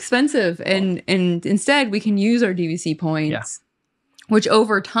expensive. And instead we can use our DVC points, which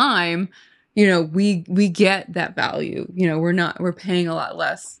over time, you know, we get that value. You know, we're paying a lot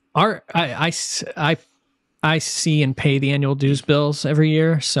less. I see and pay the annual dues bills every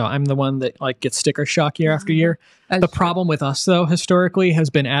year, so I'm the one that like gets sticker shock year after year. The problem with us, though, historically,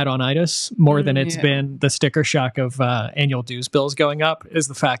 has been add-on-itis more than it's been the sticker shock of annual dues bills going up. Is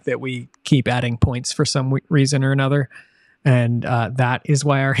the fact that we keep adding points for some reason or another, and that is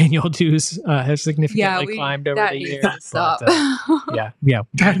why our annual dues has significantly climbed over the years. Stop.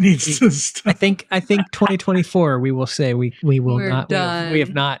 That needs to stop. I think 2024 we will say we will not. We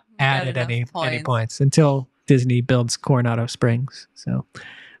have not added any points until Disney builds Coronado Springs. So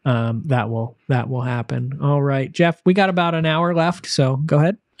that will happen. All right, Jeff, we got about an hour left, so go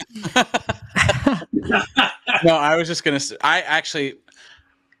ahead. No, I was just gonna say, I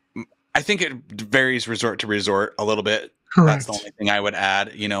think it varies resort to resort a little bit. Correct. That's the only thing I would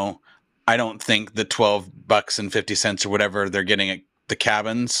add. You know, I don't think the $12.50 or whatever they're getting at the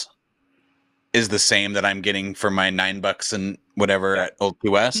cabins is the same that I'm getting for my $9 and whatever at Old Key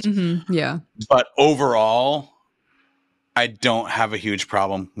West. Mm-hmm. Yeah. But overall, I don't have a huge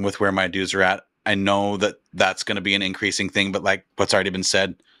problem with where my dues are at. I know that that's going to be an increasing thing, but like what's already been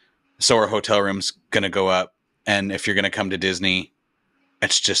said, so are hotel rooms going to go up. And if you're going to come to Disney,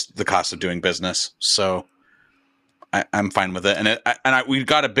 it's just the cost of doing business. So I'm fine with it. And we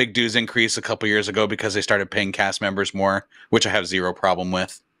got a big dues increase a couple years ago because they started paying cast members more, which I have zero problem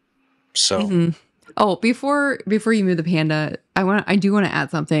with. So, oh, before you move the Panda, I do want to add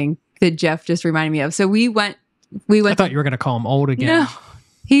something that Jeff just reminded me of. So we went. I thought you were going to call him old again.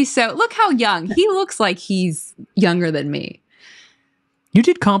 No, look how young he looks. Like he's younger than me. You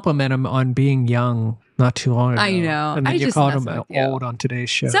did compliment him on being young not too long ago. I know. And then you called him old on today's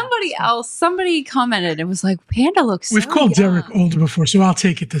show. Somebody commented and was like, "Panda looks." We've called Derek old before, so I'll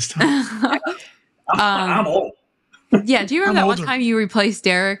take it this time. I'm old. Yeah. Do you remember that one time you replaced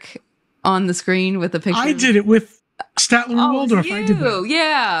Derek on the screen with the picture? I did it with Statler and Waldorf. I did that.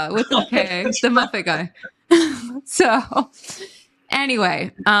 Yeah, with the Muppet guy. So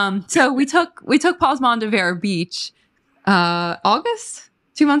anyway, so we took Paul's mom to Vero Beach August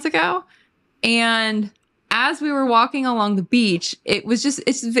 2 months ago, and as we were walking along the beach, it was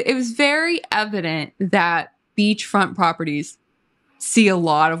very evident that beachfront properties see a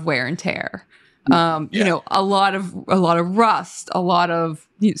lot of wear and tear. You know, a lot of rust, a lot of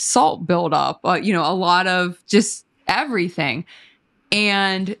salt buildup, you know, a lot of just everything.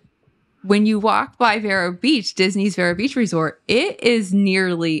 And when you walk by Vero Beach, Disney's Vero Beach Resort, it is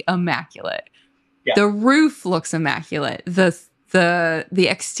nearly immaculate. Yeah. The roof looks immaculate. The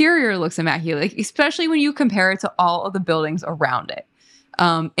exterior looks immaculate, especially when you compare it to all of the buildings around it.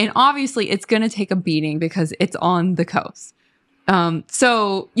 And obviously, it's going to take a beating because it's on the coast.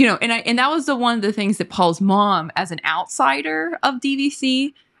 So, you know, and that was one of the things that Paul's mom, as an outsider of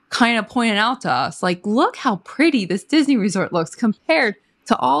DVC, kind of pointed out to us. Like, look how pretty this Disney resort looks compared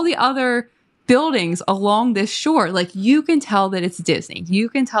to all the other buildings along this shore. Like, you can tell that it's Disney. You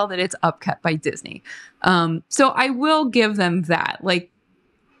can tell that it's upkept by Disney. So I will give them that. Like,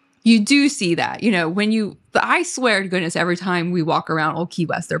 you do see that, you know, I swear to goodness, every time we walk around Old Key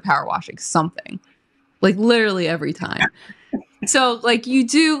West, they're power washing something. Like, literally every time. So, like, you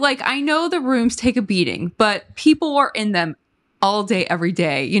do, like, I know the rooms take a beating, but people are in them all day, every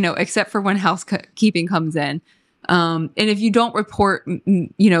day, you know, except for when housekeeping comes in. And if you don't report,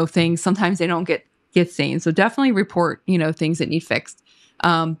 things, sometimes they don't get seen. So definitely report, things that need fixed.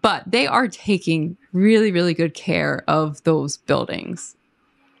 But they are taking really, really good care of those buildings.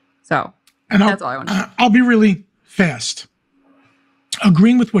 So that's all I want to say. I'll be really fast.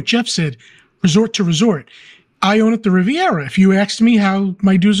 Agreeing with what Jeff said, resort to resort. I own at the Riviera. If you asked me how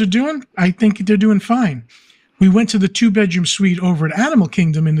my dues are doing, I think they're doing fine. We went to the 2-bedroom suite over at Animal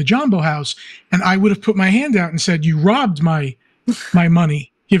Kingdom in the Jumbo House, and I would have put my hand out and said, "You robbed my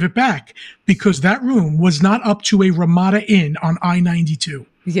money. Give it back," because that room was not up to a Ramada Inn on I-92.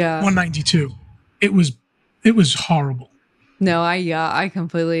 Yeah, 192. It was horrible. No, I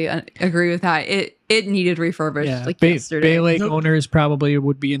completely agree with that. It needed refurbished yesterday. Bay Lake owners probably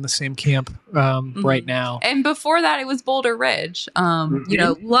would be in the same camp right now. And before that, it was Boulder Ridge.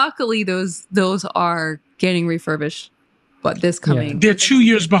 Luckily those are getting refurbished. But this coming, they're 2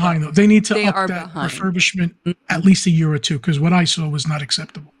 years behind though. They need to up that refurbishment at least a year or two, because what I saw was not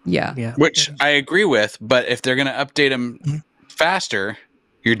acceptable. Yeah. Which I agree with, but if they're going to update them faster,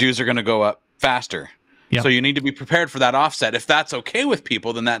 your dues are going to go up faster. Yep. So you need to be prepared for that offset. If that's okay with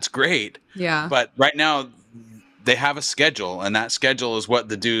people, then that's great. Yeah. But right now, they have a schedule, and that schedule is what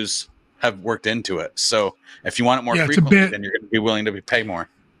the dues have worked into it. So if you want it more frequently, then you're going to be willing to pay more.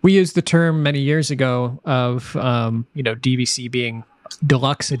 We used the term many years ago of DVC being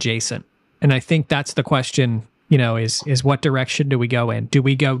deluxe adjacent, and I think that's the question. Is what direction do we go in? Do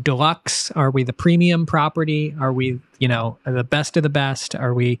we go deluxe? Are we the premium property? Are we the best of the best?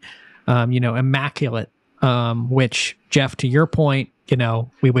 Are we immaculate? Which, Jeff, to your point,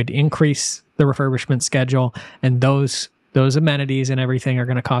 we would increase the refurbishment schedule, and those amenities and everything are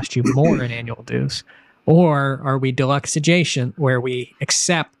going to cost you more in annual dues. Or are we deluxe adjacent, where we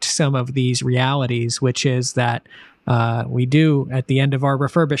accept some of these realities, which is that we do, at the end of our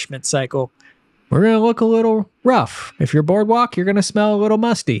refurbishment cycle, we're going to look a little rough. If you're boardwalk, you're going to smell a little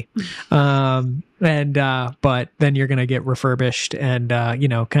musty. But then you're going to get refurbished and,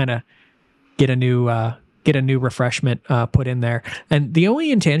 kind of get a new refreshment put in there. And the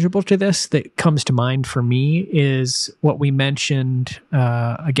only intangible to this that comes to mind for me is what we mentioned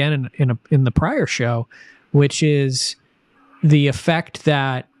again in the prior show, which is the effect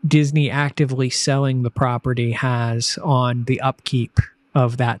that Disney actively selling the property has on the upkeep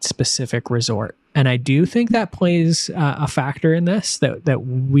of that specific resort. And I do think that plays a factor in this that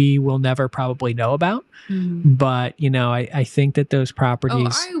we will never probably know about. Mm-hmm. But, I think that those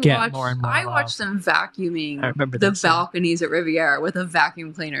properties get more and more. I watched them vacuuming the balconies at Riviera with a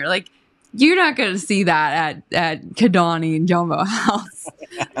vacuum cleaner. Like, you're not going to see that at Kidani and Jumbo House.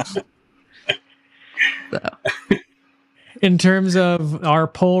 So. In terms of our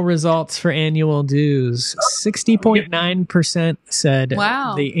poll results for annual dues, 60.9% said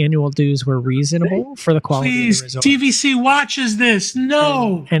the annual dues were reasonable for the quality of the resort. DVC watches this.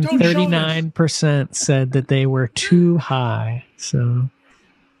 No. And 39% said that they were too high. So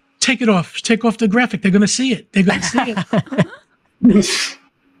take it off. Take off the graphic. They're going to see it. They're going to see it.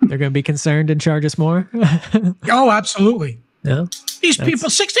 They're going to be concerned and charge us more? Oh, absolutely. No. These people,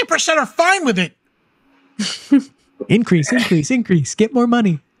 60% are fine with it. Increase. Get more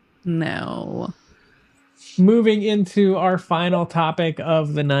money. No. Moving into our final topic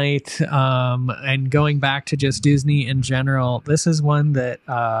of the night, and going back to just Disney in general, this is one that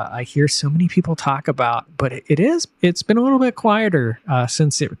I hear so many people talk about, but it's been a little bit quieter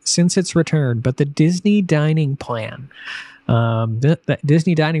since its return. But the Disney dining plan. The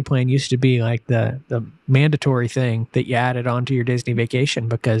Disney dining plan used to be like the mandatory thing that you added onto your Disney vacation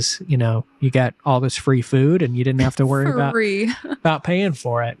because, you got all this free food and you didn't have to worry about paying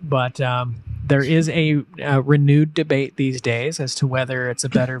for it. But there is a renewed debate these days as to whether it's a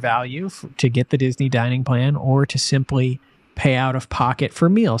better value to get the Disney dining plan or to simply pay out of pocket for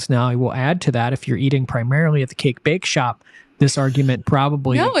meals. Now, I will add to that, if you're eating primarily at the Cake Bake Shop, this argument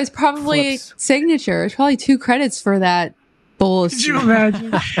probably... No, it's probably signature. It's probably 2 credits for that. Could you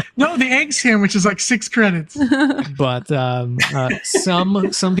imagine? No, the egg sandwich is like 6 credits. But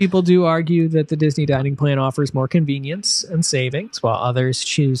some people do argue that the Disney dining plan offers more convenience and savings, while others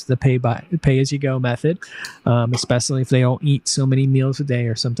choose the pay-as-you-go method, especially if they don't eat so many meals a day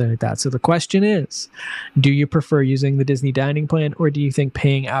or something like that. So the question is, do you prefer using the Disney dining plan, or do you think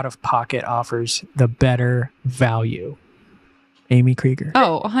paying out of pocket offers the better value? Amy Krieger.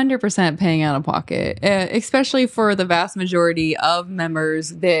 Oh, 100% paying out of pocket, especially for the vast majority of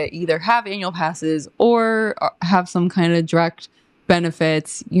members that either have annual passes or have some kind of direct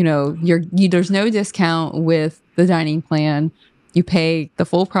benefits. There's no discount with the dining plan. You pay the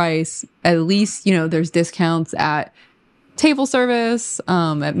full price. At least, there's discounts at table service,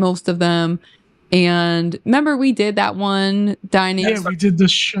 at most of them. And remember, we did that one dining we did the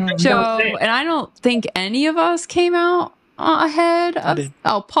show. and I don't think any of us came out ahead.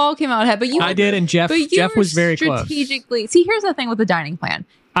 Paul came out ahead, but you. I did, and Jeff was very strategically. close. See, here's the thing with the dining plan.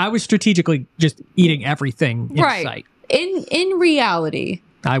 I was strategically just eating everything in sight. In reality,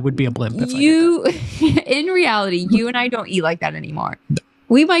 I would be a blimp if I did that. In reality, you and I don't eat like that anymore.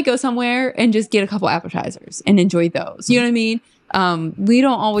 We might go somewhere and just get a couple appetizers and enjoy those. You know what I mean? We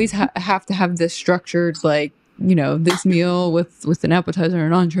don't always have to have this structured, like, you know, this meal with an appetizer,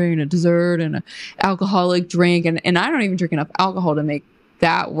 an entree, and a dessert, and an alcoholic drink. And I don't even drink enough alcohol to make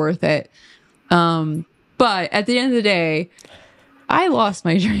that worth it. But at the end of the day, I lost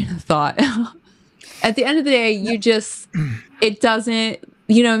my train of thought. At the end of the day, it doesn't,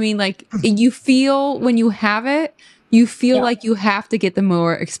 you know what I mean? Like, you feel, when you have it, you feel like you have to get the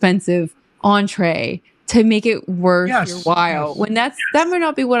more expensive entree to make it worth your while. When that might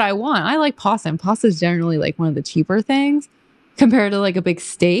not be what I want. I like pasta, and pasta is generally like one of the cheaper things compared to like a big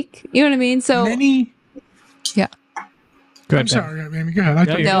steak. You know what I mean? So I'm sorry, Amy, go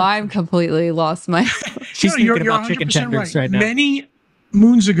ahead. I'm completely lost my. She's thinking about chicken tenders right now. Many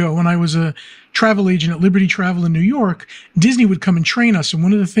moons ago, when I was a travel agent at Liberty Travel in New York, Disney would come and train us, and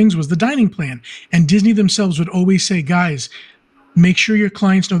one of the things was the dining plan. And Disney themselves would always say, guys, make sure your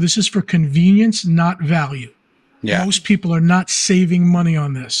clients know this is for convenience, not value. Yeah. Most people are not saving money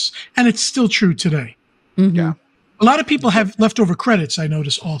on this. And it's still true today. Mm-hmm. Yeah. A lot of people have leftover credits, I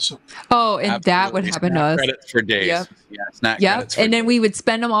notice also. Oh, and absolutely. That would happen to us. Credits for days. Yep. Yeah, snack credits for days. We would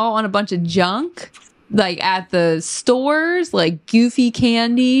spend them all on a bunch of junk, like at the stores, like Goofy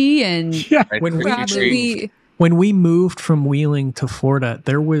candy and when we moved from Wheeling to Florida,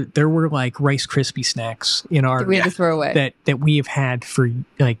 there were like Rice Krispie snacks in our we had to throw away that we have had for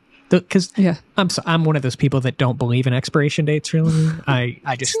like because I'm one of those people that don't believe in expiration dates. Really,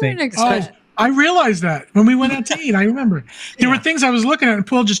 I just think. I realized that when we went out to eat. I remember there were things I was looking at, and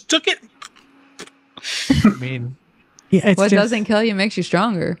Paul just took it. I mean, yeah, what doesn't kill you makes you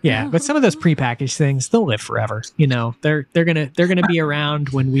stronger. Yeah, but some of those prepackaged things, they'll live forever. You know, they're gonna be around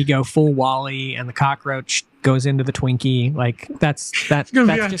when we go full Wally and the cockroach goes into the Twinkie. Like that's just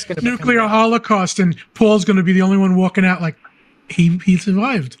gonna be nuclear holocaust, and Paul's gonna be the only one walking out like he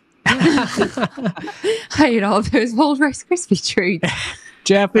survived. I ate all those old Rice Krispie treats.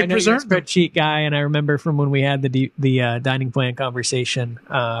 Jeff, I know you're a spreadsheet guy, and I remember from when we had the dining plan conversation.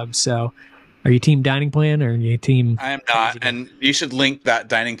 So, are you team dining plan or are you team? I am not, and you should link that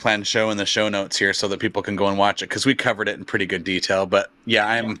dining plan show in the show notes here so that people can go and watch it because we covered it in pretty good detail. But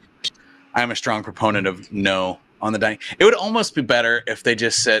yeah, I'm a strong proponent of no on the dining. It would almost be better if they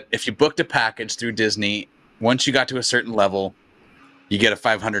just said if you booked a package through Disney, once you got to a certain level, you get a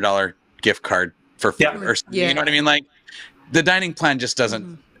 $500 gift card for food or something. You know what I mean? Like. The dining plan just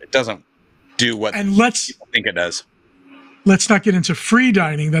doesn't do what people think it does. Let's not get into free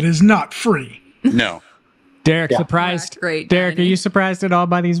dining that is not free. No. Derek, surprised. Great Derek, are you surprised at all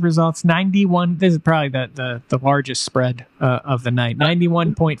by these results? 91. This is probably the largest spread of the night.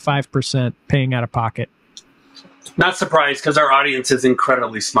 91.5% paying out of pocket. Not surprised because our audience is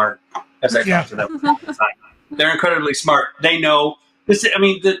incredibly smart. As I talk to them all the time, they're incredibly smart. They know this. I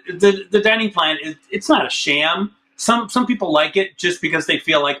mean, the dining plan it's not a sham. Some people like it just because they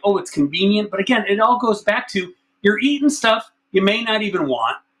feel like, oh, it's convenient. But again, it all goes back to you're eating stuff you may not even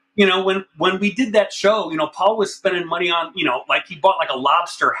want. You know, when we did that show, you know, Paul was spending money on, you know, like he bought like a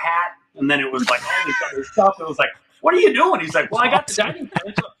lobster hat, and then it was like all this other stuff. It was like, what are you doing? He's like, well, I got the dining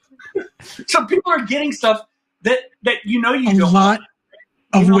plan. So people are getting stuff that you know you don't want.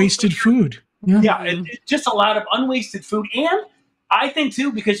 A lot of wasted food. Yeah, it's just a lot of unwasted food. And I think,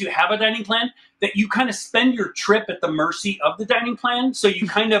 too, because you have a dining plan, that you kind of spend your trip at the mercy of the dining plan. So you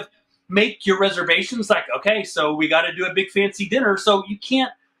kind of make your reservations like, okay, so we got to do a big fancy dinner. So you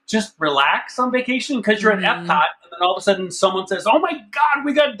can't just relax on vacation because you're at Epcot. And then all of a sudden someone says, oh, my God,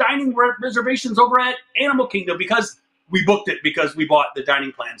 we got dining reservations over at Animal Kingdom because we booked it because we bought the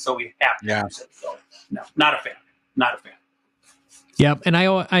dining plan. So we have to use it. So, no, not a fan. Not a fan. Yep. And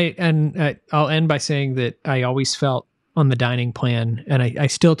I'll end by saying that I always felt on the dining plan, and I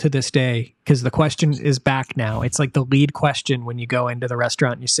still to this day, because the question is back now. It's like the lead question when you go into the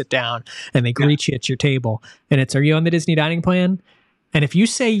restaurant and you sit down and they greet you at your table, and it's, are you on the Disney dining plan? And if you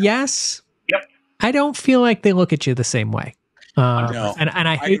say yes, I don't feel like they look at you the same way. No. And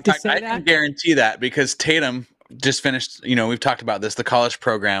I hate to say that. I can guarantee that because Tatum just finished, you know, we've talked about this, the college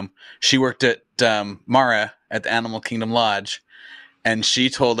program. She worked at Mara at the Animal Kingdom Lodge, and she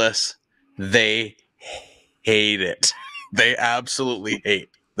told us they hate it. They absolutely hate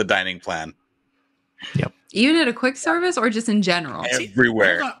the dining plan. Yep. Even at a quick service or just in general?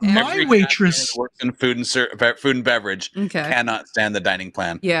 Everywhere. My Every waitress who works in food and beverage Okay. cannot stand the dining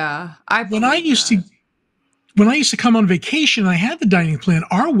plan. Yeah. when I used to come on vacation, I had the dining plan.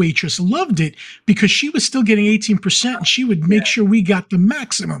 Our waitress loved it because she was still getting 18%, and she would make sure we got the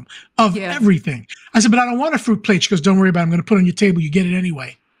maximum of everything. I said, but I don't want a fruit plate. She goes, don't worry about it. I'm going to put it on your table. You get it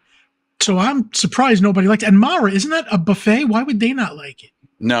anyway. So I'm surprised nobody liked it. And Mara, isn't that a buffet? Why would they not like it?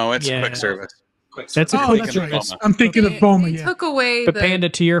 No, it's quick service. That's that's right. I'm thinking of Boma. They took away but Panda,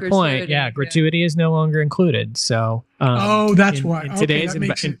 to your point, gratuity is no longer included. So that's why. In today's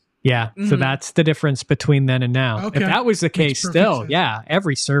so that's the difference between then and now. Okay. If that was the case, still,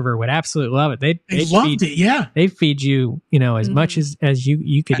 every server would absolutely love it. They loved it. Yeah, they feed you, as much as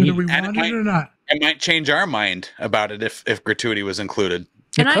you could eat. Whether we want it or not. It might change our mind about it if gratuity was included.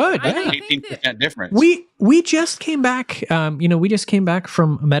 It could. 18% difference. We just came back. We just came back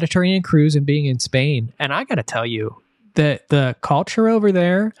from a Mediterranean cruise and being in Spain, and I got to tell you that the culture over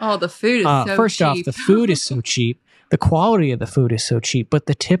there. Oh, the food is so first cheap. off, the food is so cheap. The quality of the food is so cheap, but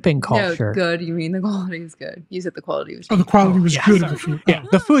the tipping culture. No, good. You mean the quality is good. You said the quality was cheap. Oh, the quality was good of the food. Yeah,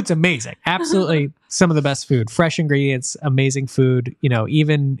 the food's amazing. Absolutely some of the best food. Fresh ingredients, amazing food.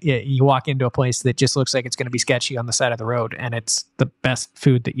 Even you walk into a place that just looks like it's going to be sketchy on the side of the road, and it's the best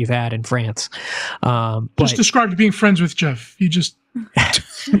food that you've had in France. Just described being friends with Jeff. You just...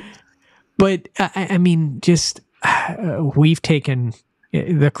 But, we've taken...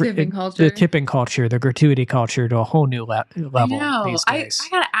 The tipping culture, the gratuity culture to a whole new level these days. I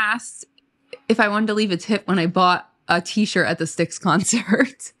got asked if I wanted to leave a tip when I bought a t-shirt at the Styx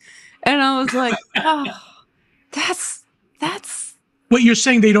concert. And I was like, that's... What, you're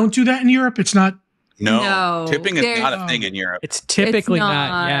saying they don't do that in Europe? It's not... No, tipping is not a thing in Europe. It's typically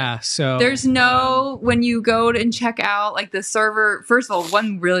not. Yeah, so there's when you go and check out, like the server. First of all,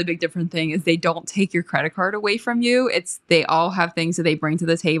 one really big different thing is they don't take your credit card away from you. They all have things that they bring to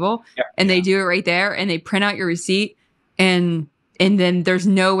the table, and they do it right there, and they print out your receipt, and then there's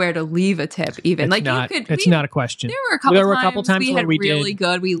nowhere to leave a tip. Even it's not a question. There were a couple times we had really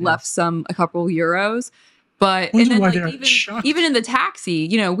good. We left a couple euros. But and then even in the taxi,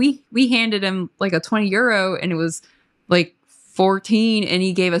 we handed him like a 20 euro and it was like 14 and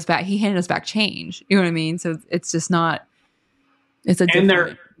he handed us back change. You know what I mean? So it's just not, it's a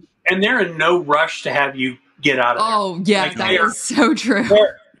different. And they're in no rush to have you get out of there. Oh yeah, that is so true. There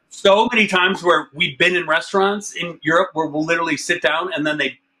are so many times where we've been in restaurants in Europe where we'll literally sit down and then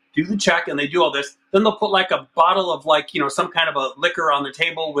they do the check and they do all this. Then they'll put like a bottle of some kind of a liquor on the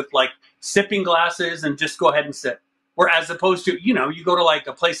table with like sipping glasses and just go ahead and sip. Whereas opposed to, you go to like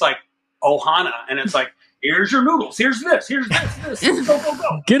a place like Ohana and it's like, here's your noodles, here's this, go,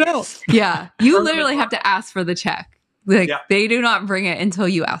 go. Get out. Yeah. You literally have to ask for the check. They do not bring it until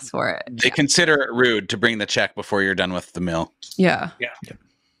you ask for it. They consider it rude to bring the check before you're done with the meal. Yeah. Well,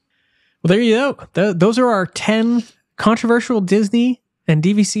 there you go. Those are our 10 controversial Disney and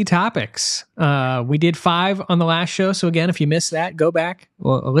DVC topics. We did 5 on the last show. So again, if you missed that, go back,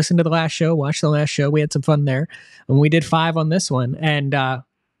 listen to the last show, watch the last show. We had some fun there. And we did 5 on this one. And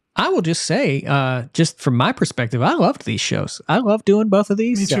I will just say, just from my perspective, I loved these shows. I love doing both of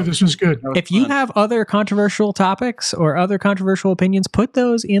these. Me too. This was good. If you have other controversial topics or other controversial opinions, put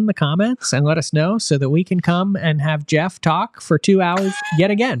those in the comments and let us know so that we can come and have Jeff talk for 2 hours yet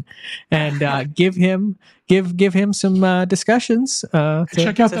again and give him some discussions.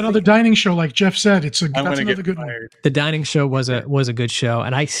 Check out that other dining show, like Jeff said. That's another good one. The dining show was a good show,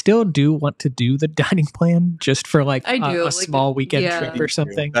 and I still do want to do the dining plan just for a small weekend trip or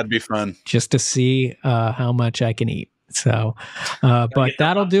something. That'd be fun, just to see how much I can eat. So, but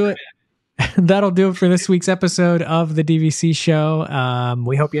that'll do it. That'll do it for this week's episode of the DVC Show.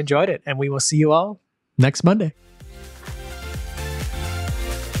 We hope you enjoyed it, and we will see you all next Monday.